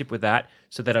good relationship with that,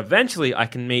 so that eventually I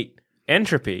can meet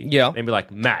Entropy. Yeah. And be like,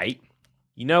 mate,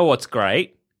 you know what's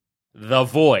great? The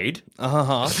Void.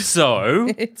 So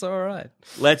It's all right.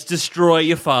 let's destroy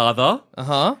your father.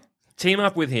 Uh-huh. Team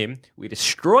up with him. We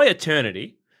destroy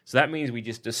Eternity. So that means we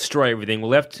just destroy everything. We're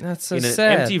left That's so in an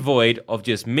sad. empty void of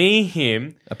just me,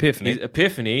 him,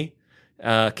 Epiphany,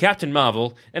 Captain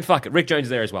Marvel, and fuck it, Rick Jones is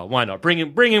there as well. Why not? Bring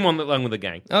him on along with the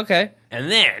gang. Okay.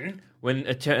 And then when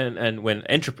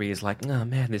Entropy is like, oh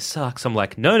man, this sucks, I'm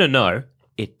like, no,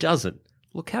 it doesn't.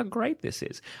 Look how great this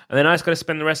is. And then I just got to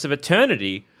spend the rest of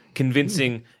eternity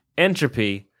convincing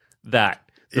Entropy that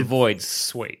the Void's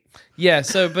sweet. Yeah,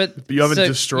 but you haven't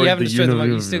destroyed the universe.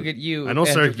 You still get you. And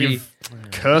also, Entropy. you've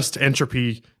cursed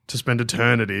Entropy to spend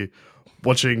eternity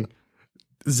watching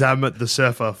Zamet the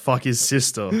Surfer fuck his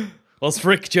sister. Whilst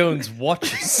Rick Jones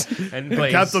watches. And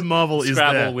plays Captain Marvel is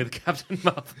Scrabble there. with Captain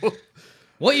Marvel.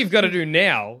 What you've got to do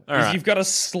now is right. you've got to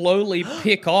slowly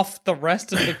pick off the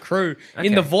rest of the crew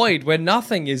in the void where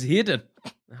nothing is hidden.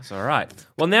 That's all right.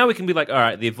 Well, now we can be like, all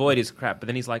right, the Void is crap. But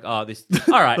then he's like, oh, this.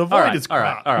 All right, The Void is all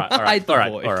right, crap. all right, all I right, hate the all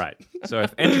right, Void. all right. So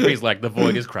if Entropy's like, the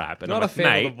Void is crap, and Not I'm a like, fan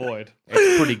mate, of the void.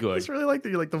 it's pretty good. It's really like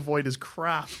the Void is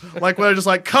crap. Like we're just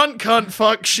like cunt,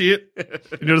 fuck, shit.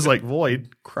 And you're just like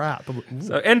Void crap. I'm like, ooh.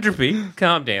 So Entropy,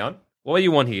 calm down. What do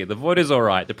you want here? The Void is all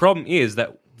right. The problem is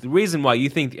that the reason why you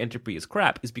think the Entropy is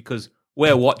crap is because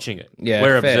we're watching it. Yeah,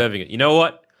 we're fair. observing it. You know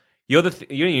what? You're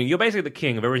you're basically the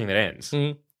king of everything that ends.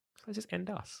 So just end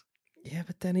us. Yeah,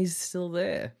 but then he's still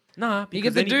there. Nah, You get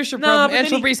because the then he- douche Nah, problem. but then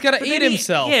Entropy's got to but eat then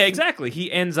himself. Yeah, exactly.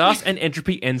 He ends us, and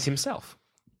Entropy ends himself.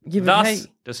 Yeah, but Thus, hey,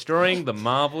 destroying the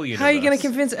Marvel universe. how are you going to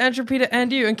convince Entropy to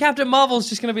end you? And Captain Marvel's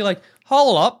just going to be like,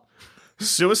 hold up.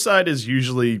 Suicide is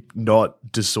usually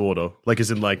not disorder. Like as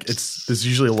in like there's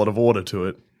usually a lot of order to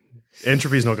it.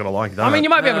 Entropy's not going to like that. I mean, you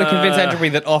might be able to convince Entropy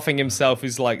that offing himself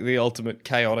is like the ultimate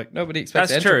chaotic. Nobody expects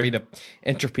That's Entropy true. to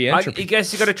entropy. I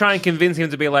guess you got to try and convince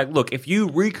him to be like, look, if you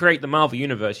recreate the Marvel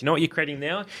universe, you know what you're creating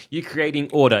now? You're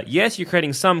creating order. Yes, you're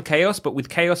creating some chaos, but with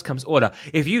chaos comes order.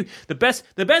 If you the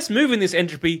best move in this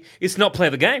Entropy is to not play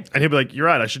the game. and he'll be like, "You're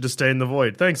right. I should just stay in the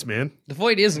Void. Thanks, man. The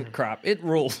void isn't crap. It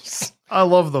rules. I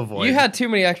love the Void." You had too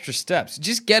many extra steps.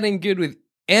 Just getting good with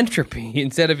Entropy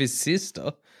instead of his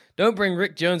sister. Don't bring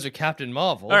Rick Jones or Captain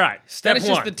Marvel. All right, step Then it's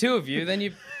one. just the two of you. Then you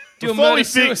do a Before we murder fix-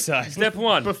 suicide. Step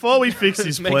one. Before we fix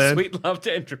his Make plan, sweet love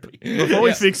to Entropy. before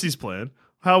we fix his plan,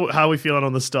 how are we feeling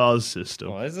on the stars system?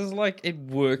 Oh, this is like it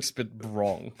works, but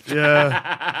wrong.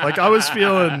 Yeah, like I was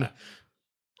feeling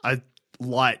a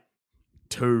light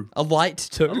 2. A light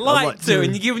two. Light two. two,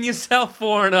 and you're giving yourself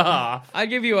 4.5. I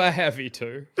give you a heavy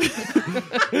two.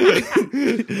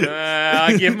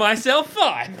 I give myself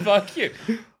 5. Fuck you.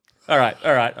 All right.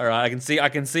 I can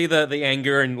see the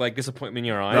anger and like disappointment in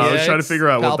your eyes. No, I was Yeah, trying to it's figure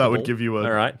out what that would palpable. give you a.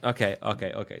 All right. Okay.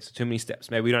 So too many steps.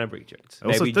 Maybe we don't have Rick Jones.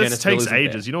 Also, Maybe this Dennis takes Miller isn't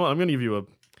ages. there. You know what? I'm going to give you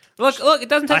Look. It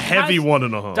doesn't take a heavy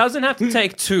 1.5. Doesn't have to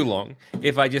take too long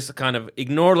if I just kind of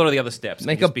ignore a lot of the other steps. and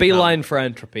Make a just become- beeline for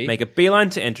Entropy. Make a beeline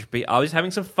to Entropy. I was having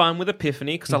some fun with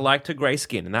Epiphany because I liked her grey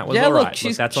skin, and that was Yeah, all look, right.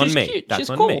 she's- That's she's on me. cute. That's She's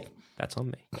on cool. me. That's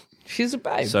on me. She's a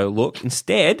babe. So look,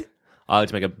 instead, I'll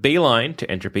just make a beeline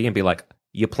to Entropy and be like,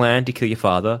 your plan to kill your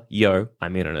father, yo,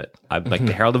 I'm in on it. I'm like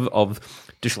the Herald of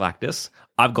Dushlactus.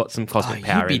 I've got some cosmic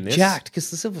power you'd be in this. jacked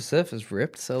because the Silver Surfer's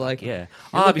ripped. So like, Yeah.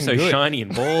 you're I'd be so looking good. shiny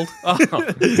and bald. Oh,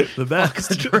 The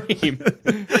best. dream.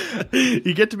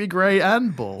 You get to be grey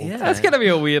and bald. Yeah. That's gonna be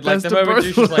a weird. Like Best the of moment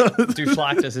both Douche is like worlds.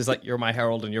 Douchlactus is like, you're my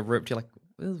herald and you're ripped. You're like,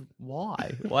 well,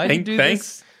 why? Why did you do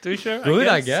Thanks, this? Dusha. Good,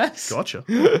 I guess. Gotcha.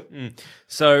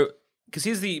 So, because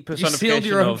here's the You personification sealed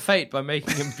your own of... fate by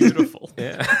making him beautiful.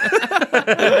 Yeah.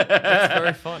 That's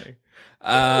very funny.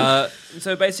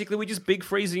 So basically, we just big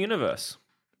freeze the universe.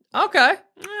 Okay.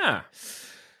 Yeah.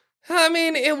 I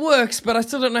mean, it works, but I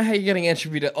still don't know how you're getting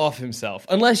Entropy to off himself.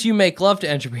 Unless you make love to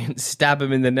Entropy and stab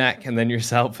him in the neck and then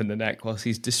yourself in the neck whilst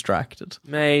he's distracted.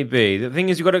 Maybe. The thing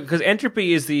is, you got to... Because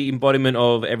Entropy is the embodiment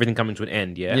of everything coming to an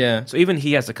end, yeah? Yeah. So even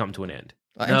he has to come to an end.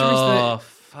 Entropy's Oh,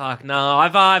 fuck. No,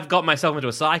 I've got myself into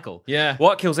a cycle. Yeah.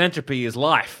 What kills Entropy is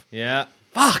life. Yeah.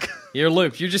 Fuck. You're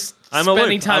looped. You're just I'm a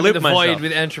spending loop. I time in loop the myself. void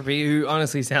with Entropy, who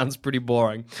honestly sounds pretty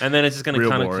boring. And then it's just going to Real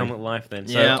kind of boring. come with life then.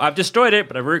 So Yeah. I've destroyed it,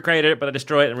 but I've recreated it, but I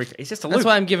destroy it. And it's just a loop. That's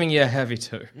why I'm giving you a heavy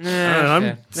 2. I don't know,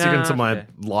 I'm sticking Nah, to my fair.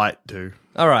 light too.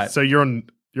 All right. So you're on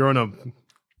a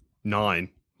 9.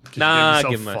 'Cause you Nah,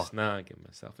 gave give yourself fuck.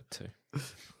 myself a 2.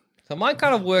 So mine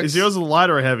kind of works. Is yours a light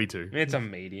or a heavy 2? It's a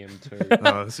medium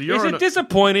 2. So you're It's on a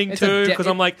disappointing It's a 2 de- because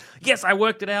I'm like, yes, I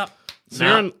worked it out. So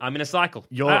you're on- I'm in a cycle.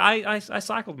 You're- I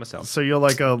cycled myself. So you're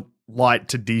like a light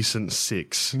to decent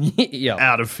 6 yeah.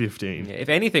 out of 15. Yeah, if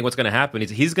anything, what's going to happen is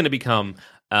he's going to become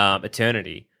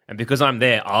Eternity, and because I'm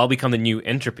there, I'll become the new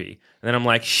Entropy, and then I'm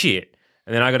like, shit,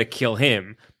 and then I got to kill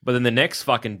him. But then the next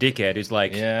fucking dickhead who's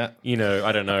like, Yeah. you know,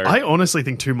 I don't know, I honestly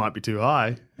think 2 might be too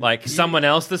high. like someone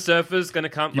else, the surfer's going to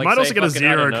come. You like, might say also get a fucking,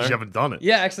 I 0 don't because know. you haven't done it.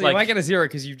 Yeah, actually, Like- you might get a 0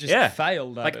 because you've just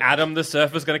failed at like it. Adam the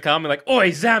surfer's going to come and like,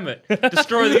 oi, Zamet,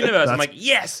 destroy the universe. I'm like,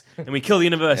 yes, and we kill the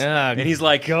universe. Ah, and he's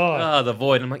like, God. the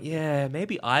void. And I'm like, yeah,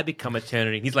 maybe I become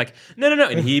Eternity. And he's like, no,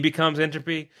 and he becomes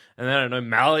Entropy. And then I don't know,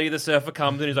 Malady the surfer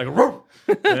comes and he's like, "Roar!"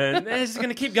 And it's just going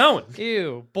to keep going.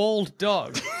 Ew, bald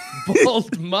dog.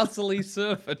 Bald, muscly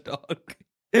surfer dog.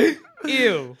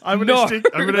 Ew. I'm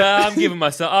gonna I'm giving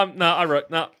myself. I wrote.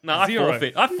 I 0.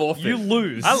 forfeit. I forfeit. You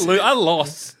lose. I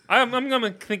lost. I'm going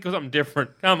to think of something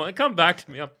different. Come back to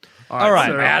me. I'm All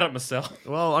right. so- mad at myself.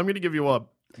 Well, I'm going to give you a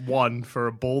 1 for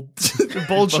a bald,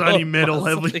 shiny metal,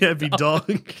 heavy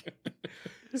dog.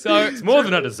 So It's more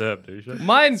than I deserve, dude.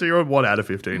 mine, So you're on 1 out of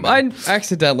 15. mine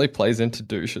accidentally plays into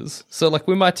douches. So like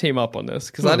we might team up on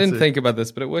this because I didn't see. think about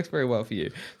this, but it works very well for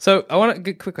you. So I want a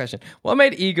good quick question: what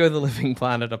made Ego the Living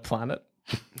Planet a planet?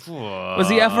 Was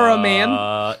he ever a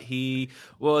man? He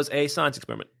was a science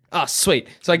experiment. Oh, sweet.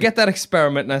 So I get that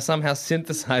experiment and I somehow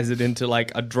synthesize it into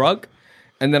like a drug.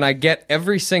 And then I get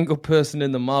every single person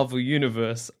in the Marvel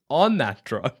universe on that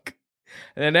drug.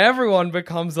 And then everyone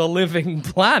becomes a living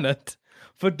planet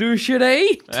for douche to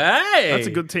eat. Hey, That's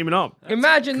a good teaming up.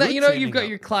 Imagine that, good you know, teaming you've got up.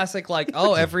 your classic, like,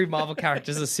 oh, every Marvel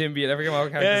character is a symbiote, every Marvel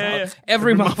character Yeah. is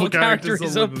every Marvel Marvel character character's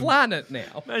is a a living- planet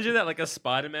now. Imagine that, like a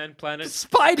Spider-Man planet.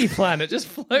 Spidey planet just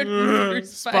floating through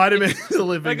space. Spider-Man's a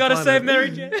living I gotta planet. save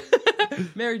Mary Jane.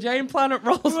 Mary Jane planet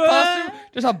rolls past him,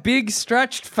 just a big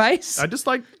stretched face. I just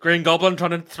like Green Goblin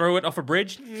trying to throw it off a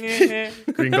bridge.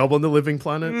 Green Goblin, the living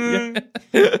planet.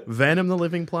 Venom, the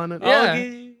living planet. Yeah.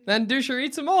 Okay. Then Dusha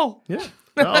eats them all. Yeah.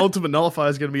 The ultimate nullifier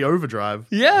is going to be Overdrive.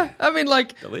 Yeah. I mean,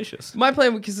 like, Delicious. my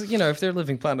plan, because, you know, if they're a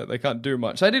living planet, they can't do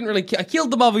much. I didn't really, I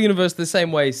killed the Marvel Universe the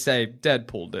same way, say,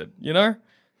 Deadpool did, you know?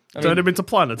 Turned him into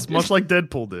planets, much like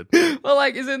Deadpool did. Well,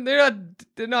 like,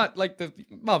 they're not like the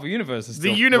Marvel Universe is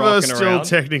still The universe rocking still around,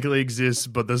 technically exists,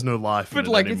 but there's no life in but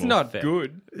it like, it's anymore. not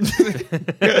good.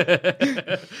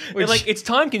 Yeah, like it's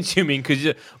time consuming because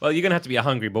you're gonna have to be a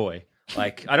hungry boy.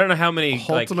 Like I don't know how many.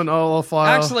 Like, Ultimate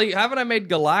nullifier. Actually, haven't I made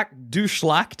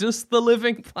Douchlactus the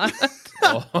living planet?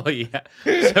 oh yeah.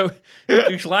 So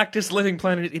Galactus living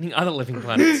planet is eating other living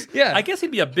planets. Yeah. I guess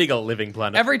he'd be a bigger living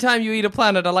planet. Every time you eat a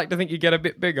planet, I like to think you get a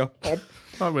bit bigger.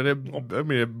 I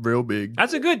mean, real big.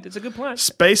 That's it's a good plan.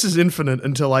 Space is infinite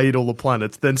until I eat all the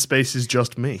planets. Then space is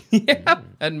just me. Yeah.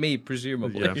 And me,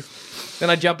 presumably. Yeah. Then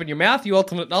I jump in your mouth, you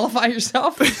ultimate nullify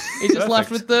yourself. You're just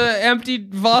left with the empty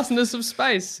vastness of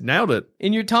space. Nailed it.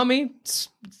 In your tummy,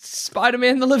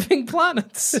 Spider-Man the living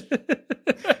planets.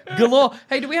 Galore.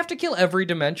 Hey, do we have to kill every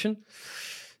dimension?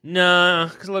 Nah,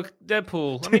 because look,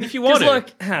 Deadpool. I mean, if you want Because, to,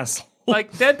 look, hassle.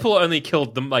 like Deadpool only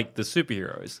killed them like the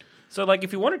superheroes. So like,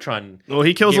 if you want to try and Well,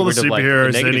 he kills get all the rid of, like, superheroes,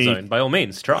 the then negative he- zone, by all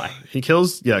means, try. He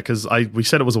kills, yeah, because we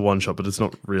said it was a one shot, but it's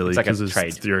not really. It's like a 'cause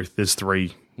trade. There's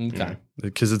 3. Okay.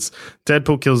 Because it's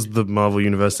Deadpool kills the Marvel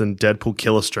Universe, and Deadpool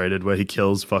Killustrated, where he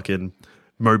kills fucking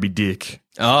Moby Dick.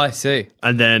 Oh, I see.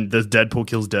 And then there's Deadpool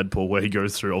kills Deadpool, where he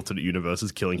goes through alternate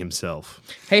universes killing himself.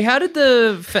 Hey, how did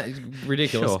the...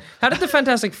 ridiculous. Sure. How did the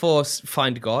Fantastic Four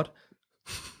find God?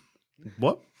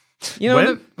 What? You know,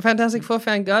 When? the Fantastic Four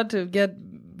found God to get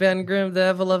Van Grimm, the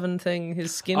ever-loving thing,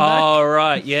 his skin back? Oh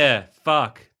right, yeah.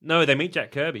 Fuck. No, they meet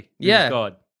Jack Kirby. who's Yeah.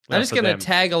 God. I'm just going to them.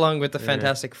 tag along with the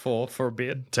Fantastic Four for a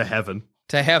bit. To heaven.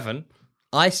 To heaven.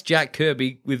 Ice Jack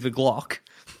Kirby with the Glock.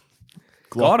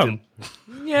 Got him.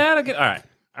 Yeah, I get. All right.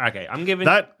 Okay, I'm giving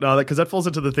Because that falls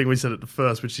into the thing we said at the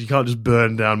first, which you can't just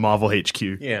burn down Marvel HQ.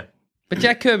 Yeah. But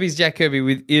Jack Kirby's Jack Kirby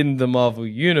within the Marvel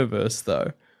Universe,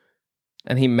 though.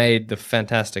 And he made the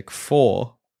Fantastic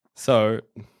Four. So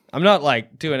I'm not,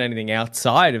 like, doing anything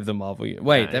outside of the Marvel Universe.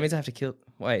 Wait, that means I have to kill...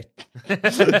 Wait.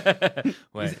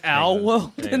 Wait, Our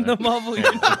world in the Marvel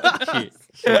Universe?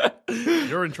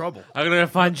 You're in trouble. I'm gonna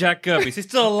find Jack Kirby. Is he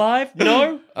still alive?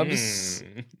 No. I'm Ice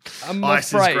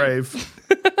afraid. is grave.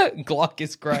 Glock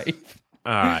is grave.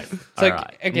 All right. So, all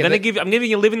right. okay, I'm giving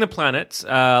you living the planets.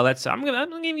 I'm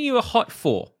giving you a hot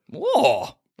 4.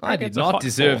 Whoa. I did it's a not hot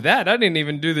deserve 4. that. I didn't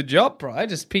even do the job, bro. I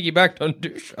just piggybacked on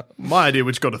Dusha. My idea,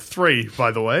 which got a 3, by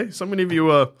the way. So I'm going to give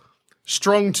you a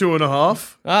strong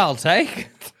 2.5, I'll take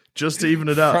it. just to even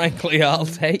it out. Frankly, I'll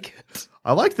take it.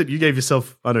 I like that you gave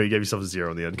yourself. I know you gave yourself a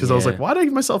 0 in the end because I was Yeah. like, why did I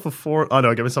give myself a 4? Oh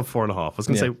no, I gave myself 4.5. I was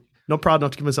going to say, not proud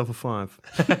not to give myself a 5.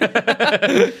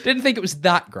 Didn't think it was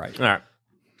that great. All right.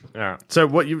 All right. So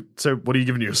what are you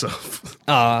giving yourself?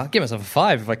 Give myself a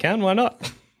 5 if I can. Why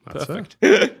not? That's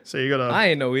perfect. So you got I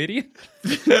ain't no idiot.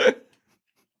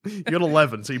 you got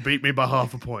 11. So you beat me by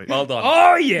half a point. Well done.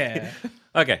 Oh, yeah.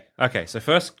 Okay. So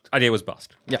first idea was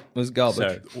bust. Yeah, it was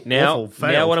garbage. So now, Awful,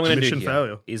 failed. now what I'm going to do Mission here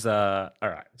failure. is all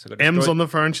right. So I got M's on the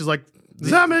phone. She's like,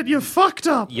 Zamet, you fucked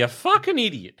up. You fucking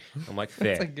idiot. I'm like,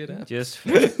 fair. That's a good answer. Just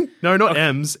fair. No, not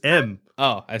M's. M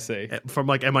Oh, I see. from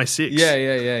like MI6.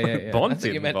 Yeah. Bond's That's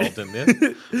what you meant. involved in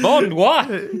this. Bond, what?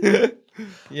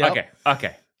 Yep.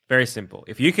 Okay. Very simple.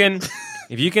 If you can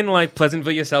like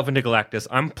Pleasantville yourself into Galactus,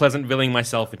 I'm Pleasantvilleing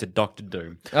myself into Doctor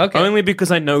Doom. Okay. Only because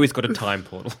I know he's got a time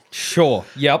portal. Sure.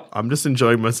 Yep. I'm just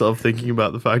enjoying myself thinking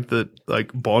about the fact that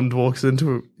like Bond walks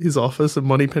into his office and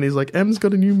Moneypenny's like, M's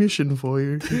got a new mission for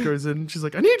you. He goes in and she's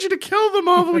like, I need you to kill the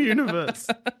Marvel Universe.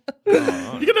 You're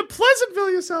gonna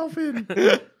Pleasantville yourself in.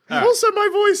 Also, my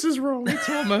voice is wrong. It's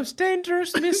your most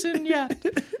dangerous mission yet.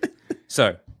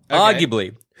 So,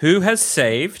 arguably, who has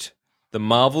saved the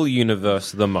Marvel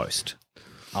Universe the most?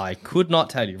 I could not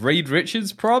tell you. Reed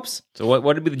Richards props? So what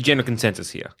would be the general consensus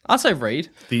here? I'll say Reed.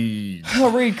 The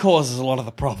Reed causes a lot of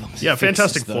the problems. yeah, He fixes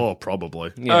Fantastic them. Four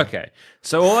probably. Yeah. Okay.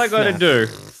 So all I got to do...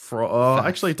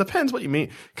 Actually, it depends what you mean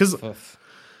because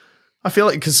I feel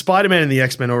like because Spider-Man and the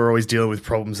X-Men are always dealing with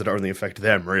problems that only affect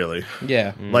them, really.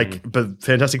 Yeah. Like, but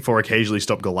Fantastic Four occasionally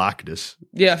stop Galactus.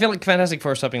 Yeah, I feel like Fantastic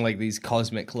Four is something like these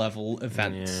cosmic level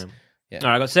events. All right,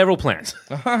 I got several plans.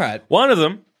 All right. One of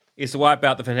them is to wipe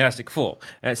out the Fantastic Four.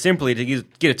 And it's simply to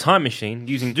get a time machine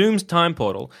using Doom's time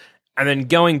portal and then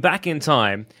going back in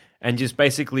time and just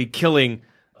basically killing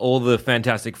all the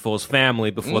Fantastic Four's family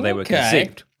before they were Okay.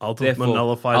 conceived. Ultimate Therefore,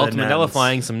 nullify their ultimate nans.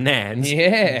 nullifying some nans.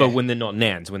 Yeah. But when they're not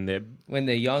nans, when they're When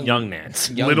they're young. young nans.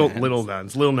 Young Little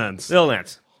nans. Lil Nans. Little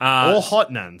nans. Or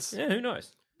hot Nans. Yeah, who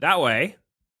knows? That way,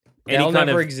 They'll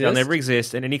never exist. They'll never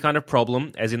exist, and any kind of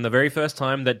problem, as in the very first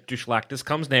time that Duslactus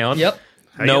comes down, Yep.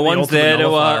 Hey, no get the one's ultimate there to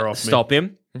nullifier off me. stop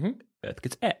him. Earth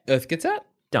gets Earth gets out.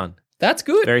 done. That's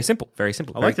good. Very simple. Very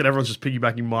simple. I like that everyone's just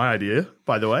piggybacking my idea,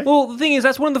 by the way. Well, the thing is,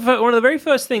 that's one of the very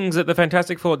first things that the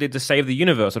Fantastic Four did to save the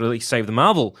universe, or at least save the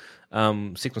Marvel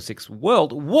 616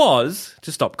 world, was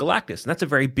to stop Galactus, and that's a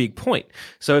very big point.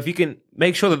 So if you can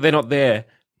make sure that they're not there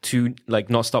to like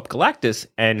not stop Galactus,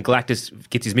 and Galactus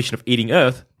gets his mission of eating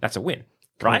Earth, that's a win,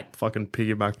 right? Fucking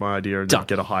piggyback my idea and Done.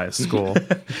 get a higher score.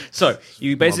 So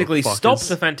you basically Motherfuckers. stop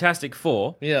the Fantastic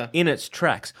Four Yeah. in its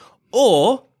tracks,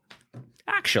 or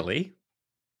actually,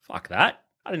 fuck that,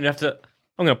 I didn't have to.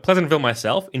 I'm going to Pleasantville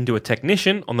myself into a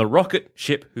technician on the rocket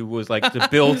ship who was like to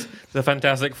build the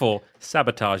Fantastic Four,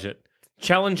 sabotage it.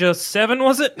 Challenger 7,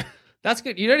 was it? That's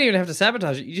good. You don't even have to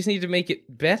sabotage it. You just need to make it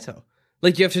better.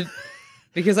 Like, you have to...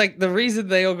 Because, like, the reason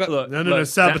they all got... No,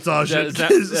 sabotage it.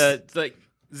 It's like,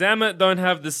 Zamet don't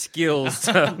have the skills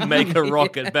to make a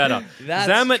rocket better.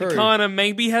 That's Zamet true. kind of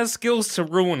maybe has skills to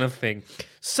ruin a thing.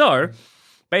 So,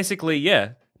 basically, yeah,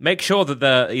 make sure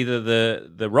that either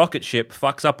the rocket ship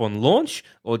fucks up on launch,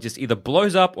 or just either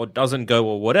blows up or doesn't go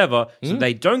or whatever, so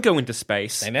they don't go into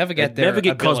space. They never get They their never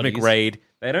get cosmic abilities. raid.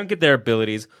 They don't get their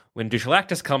abilities. When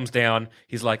Duslactus comes down,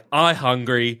 he's like, "I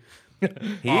hungry."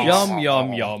 Yum,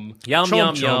 yum, yum. Yum, Chomp,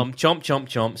 yum, yum. Chomp, chomp,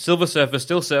 chomp. Silver Surfer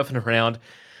still surfing around.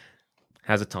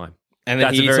 Has a time. And then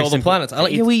That's he a eats very all the simple- planets. I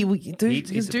like, yeah, we dude, eats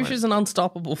the douche planets. is an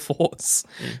unstoppable force.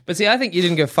 But see, I think you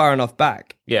didn't go far enough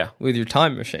back Yeah. with your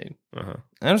time machine. Uh-huh.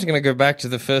 I'm just going to go back to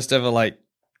the first ever, like,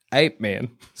 Ape Man.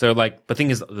 So, like, the thing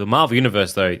is, the Marvel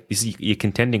Universe, though, you're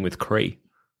contending with Kree.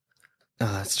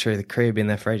 Oh, that's true. The Kree have been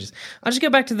there for ages. I'll just go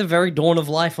back to the very dawn of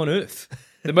life on Earth.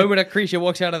 The moment a creature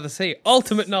walks out of the sea,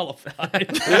 ultimate nullified.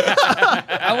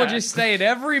 I will just stay at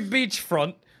every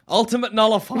beachfront, ultimate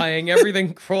nullifying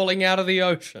everything crawling out of the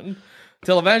ocean,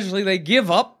 till eventually they give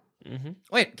up. Mm-hmm.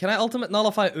 Wait, can I ultimate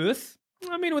nullify Earth?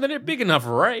 I mean, with a big enough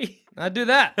ray. I'd do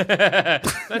that.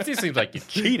 That just seems like you're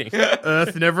cheating.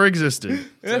 Earth never existed.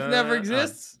 Earth never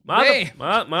exists. My Hey,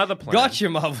 other plan gotcha,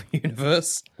 Marvel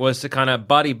Universe. was to kind of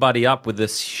buddy up with the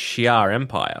Shi'ar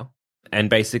Empire and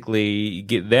basically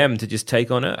get them to just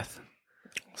take on Earth.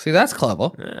 See, that's clever.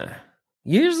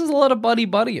 Yours is a lot of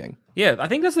buddying. Yeah, I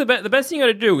think that's the best thing you got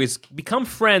to do is become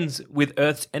friends with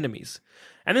Earth's enemies.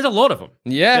 And there's a lot of them.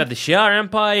 Yeah. You got the Shi'ar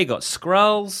Empire, you got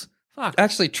Skrulls. fuck.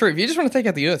 Actually, true. If you just want to take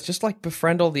out the Earth, just like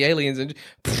befriend all the aliens and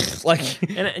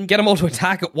and get them all to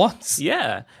attack at once.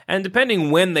 Yeah, and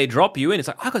depending when they drop you in, it's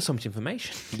like, I got so much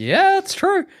information. Yeah, that's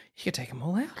true. You can take them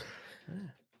all out.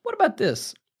 What about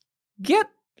this? Get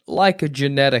like a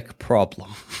genetic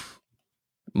problem.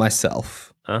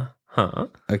 Myself. Uh-huh.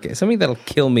 Okay, something that'll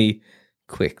kill me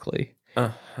quickly.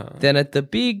 Uh-huh. Then at the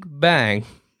Big Bang,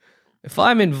 if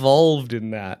I'm involved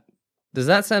in that, does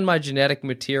that send my genetic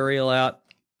material out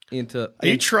into... Are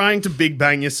you trying to Big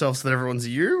Bang yourself so that everyone's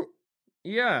you?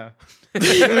 Yeah.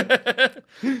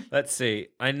 Let's see.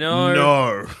 I know...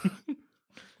 No.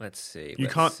 Let's see. You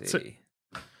let's can't- see. so-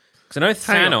 Because I know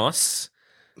Hang on. Thanos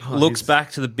Oh, looks he's-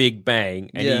 back to the Big Bang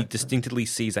and Yeah. he distinctly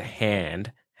sees a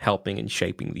hand helping and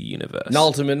shaping the universe. An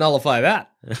ultimate nullify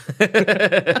that.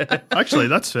 Actually,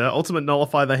 that's fair. Ultimate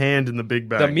nullify the hand in the Big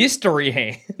Bang. The mystery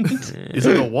hand. Is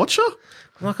it a Watcher?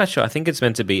 I'm not quite sure. I think it's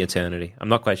meant to be Eternity. I'm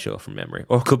not quite sure from memory.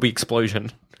 Or it could be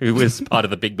Explosion, who was part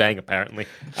of the Big Bang, apparently.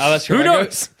 Oh, that's true. Who If I go-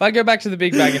 knows? If I go back to the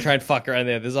Big Bang and try and fuck around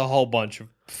there's a whole bunch of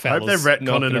I fellas hope they retcon it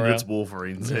knocking and around. it's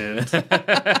Wolverine's hand.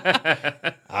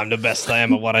 I'm the best I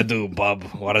am at what I do, Bob.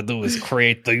 What I do is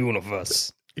create the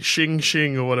universe. Shing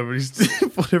Shing or whatever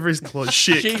he's called.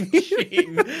 Shick. Shing,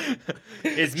 shing.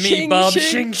 It's me, Shing, Bob. shing.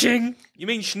 Shing, shing. You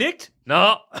mean schnicked?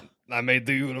 No. I made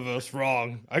the universe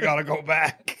wrong. I gotta go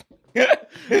back.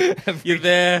 You're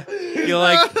there. You're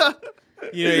like,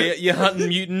 you're hunting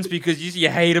mutants because you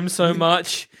hate them so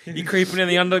much. You're creeping in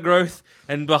the undergrowth,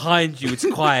 and behind you, it's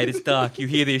quiet, it's dark. You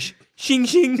hear this shing,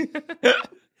 shing.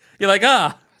 You're like,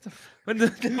 what the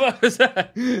fuck was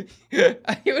that?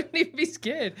 You wouldn't even be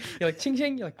scared. You're like, ching,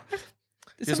 ching. You're like,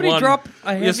 did Just somebody drop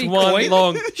a heavy just one coin?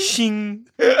 long shing.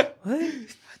 What? What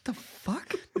the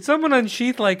fuck? Did someone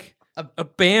unsheath like a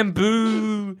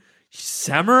bamboo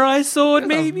samurai sword,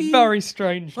 maybe? A very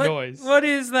strange What- noise. What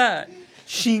is that?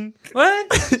 Shing. What?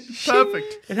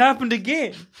 Perfect. It happened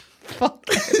again. Fuck.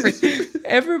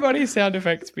 Everybody's sound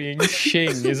effects being shing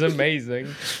is amazing.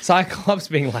 Cyclops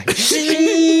being like,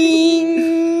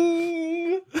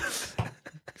 shing.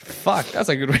 Fuck, that's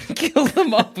a good way to kill the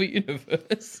Marvel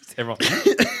Universe. Everyone.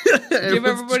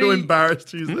 Everyone's too embarrassed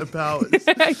to use their powers.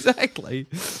 Exactly.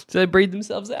 So they breed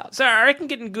themselves out. So I reckon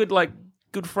getting good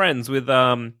friends with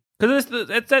because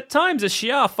it's at times the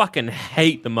Shi'ar fucking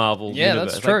hate the Marvel Yeah,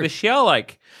 universe. that's true. Like, the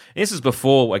Shi'ar, this is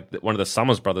before one of the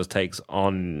Summers brothers takes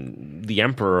on the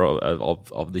Emperor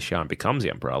of the Shi'ar and becomes the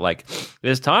Emperor. Like,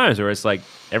 there's times where it's like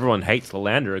everyone hates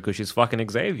Lilandra because she's fucking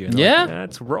Xavier. And Yeah.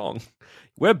 that's wrong.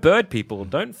 We're bird people.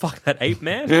 Don't fuck that ape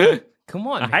man. Come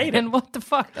on, I hate man. it. What the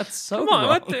fuck? That's so Come on, wrong.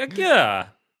 what the, yeah.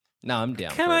 No, I'm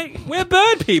down. Can for I? it. We're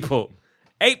bird people.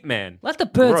 Ape man. Let the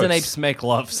birds and Gross. apes make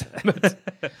love.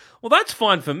 Well, that's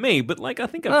fine for me, but I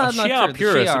think a No, not Shi'ar true. The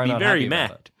purist Shi'ar would are be not very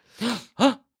happy about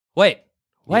mad. Wait.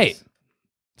 Yes.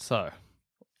 So,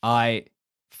 I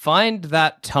find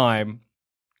that time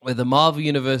where the Marvel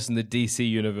Universe and the DC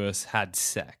Universe had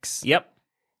sex. Yep.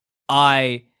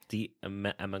 I The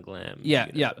Amaglam.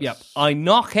 Yep. I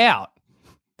knock out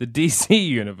the DC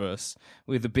Universe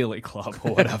with the Billy Club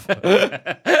or whatever.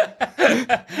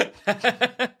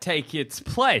 Take its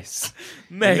place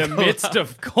in the midst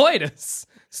of coitus.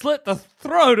 Slit the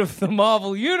throat of the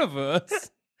Marvel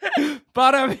Universe.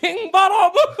 Bada bing,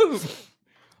 bada boom.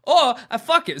 Or,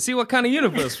 fuck it, see what kind of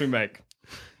universe we make.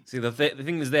 See, the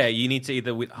thing is there, you need to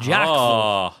either with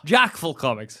Jackful. Jackful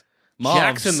Comics.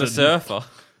 Jackson the Marv's- Surfer.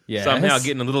 Yes. Somehow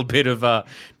getting a little bit of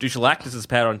Duchalactus's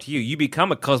power onto you. You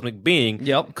become a cosmic being,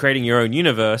 Yep. creating your own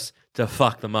universe to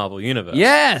fuck the Marvel universe.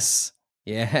 Yes.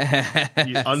 Yeah.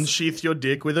 You unsheath your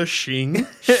dick with a shing.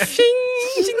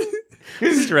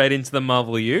 Straight into the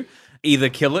Marvel U. Either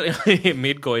kill it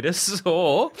mid-coitus,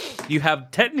 or you have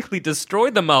technically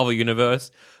destroyed the Marvel universe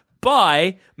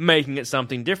by making it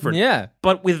something different. Yeah.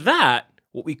 But with that,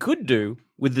 what we could do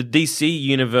with the DC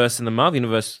universe and the Marvel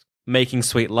universe making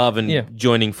sweet love and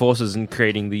joining forces and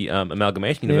creating the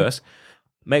amalgamation universe,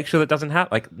 make sure that doesn't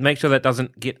happen. Make sure that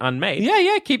doesn't get unmade.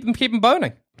 Yeah. Keep them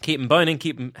boning. Keep them boning,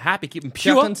 keep them happy, keep them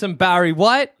pure. Chucking some Barry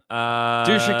White. Uh,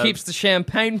 Dusha keeps the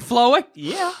champagne flowing.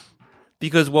 Yeah.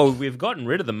 Because, we've gotten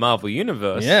rid of the Marvel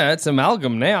universe. Yeah, it's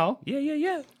amalgam now.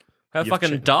 Yeah. Have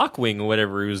fucking Darkwing or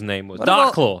whatever his name was. What if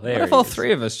Darklaw. There What if he all is.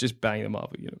 three of us just bang the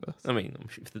Marvel Universe? I mean,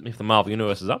 if the Marvel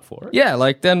universe is up for it. Yeah,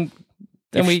 then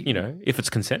if, we... if it's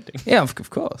consenting. Yeah, of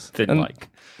course. Then, And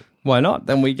why not?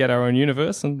 Then we get our own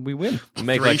universe and we win.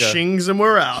 Make Three like shings and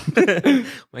we're out.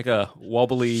 like a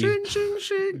wobbly Shing, shing,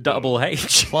 shing. double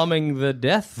H. Plumbing the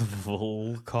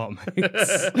Deathful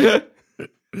comics.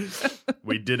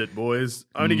 We did it, boys.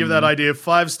 I only give that idea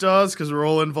 5 stars because we're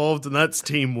all involved and that's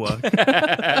teamwork. We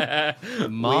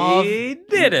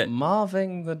did it.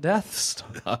 Marving the Death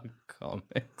Star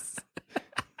comics.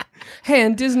 Hey,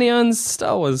 and Disney owns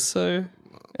Star Wars, so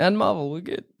and Marvel, we're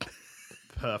good.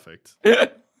 Perfect. We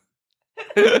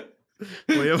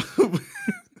have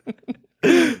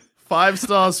 5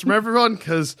 stars from everyone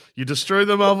because you destroyed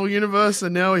the Marvel Universe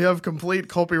and now we have complete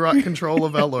copyright control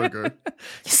of our logo.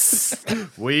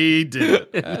 We did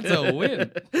it. That's a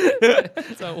win.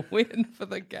 That's a win for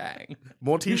the gang.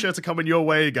 More t-shirts are coming your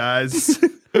way, guys.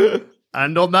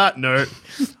 And on that note,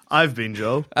 I've been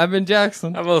Joel. I've been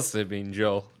Jackson. I've also been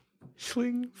Joel.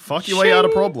 Fuck your way out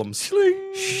of problems.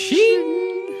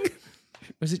 Shing.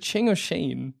 Was it Ching or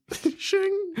Shane?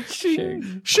 Shing.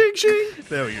 Shing. Shing, shing.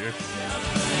 There we go.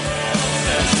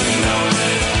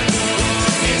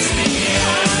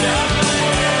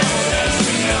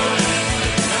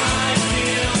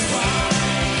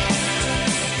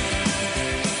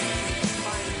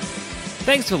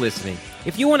 Thanks for listening.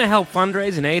 If you want to help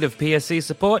fundraise in aid of PSC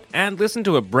support and listen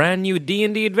to a brand new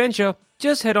D&D adventure,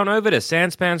 just head on over to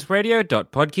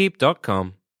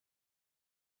sanspantsradio.podkeep.com.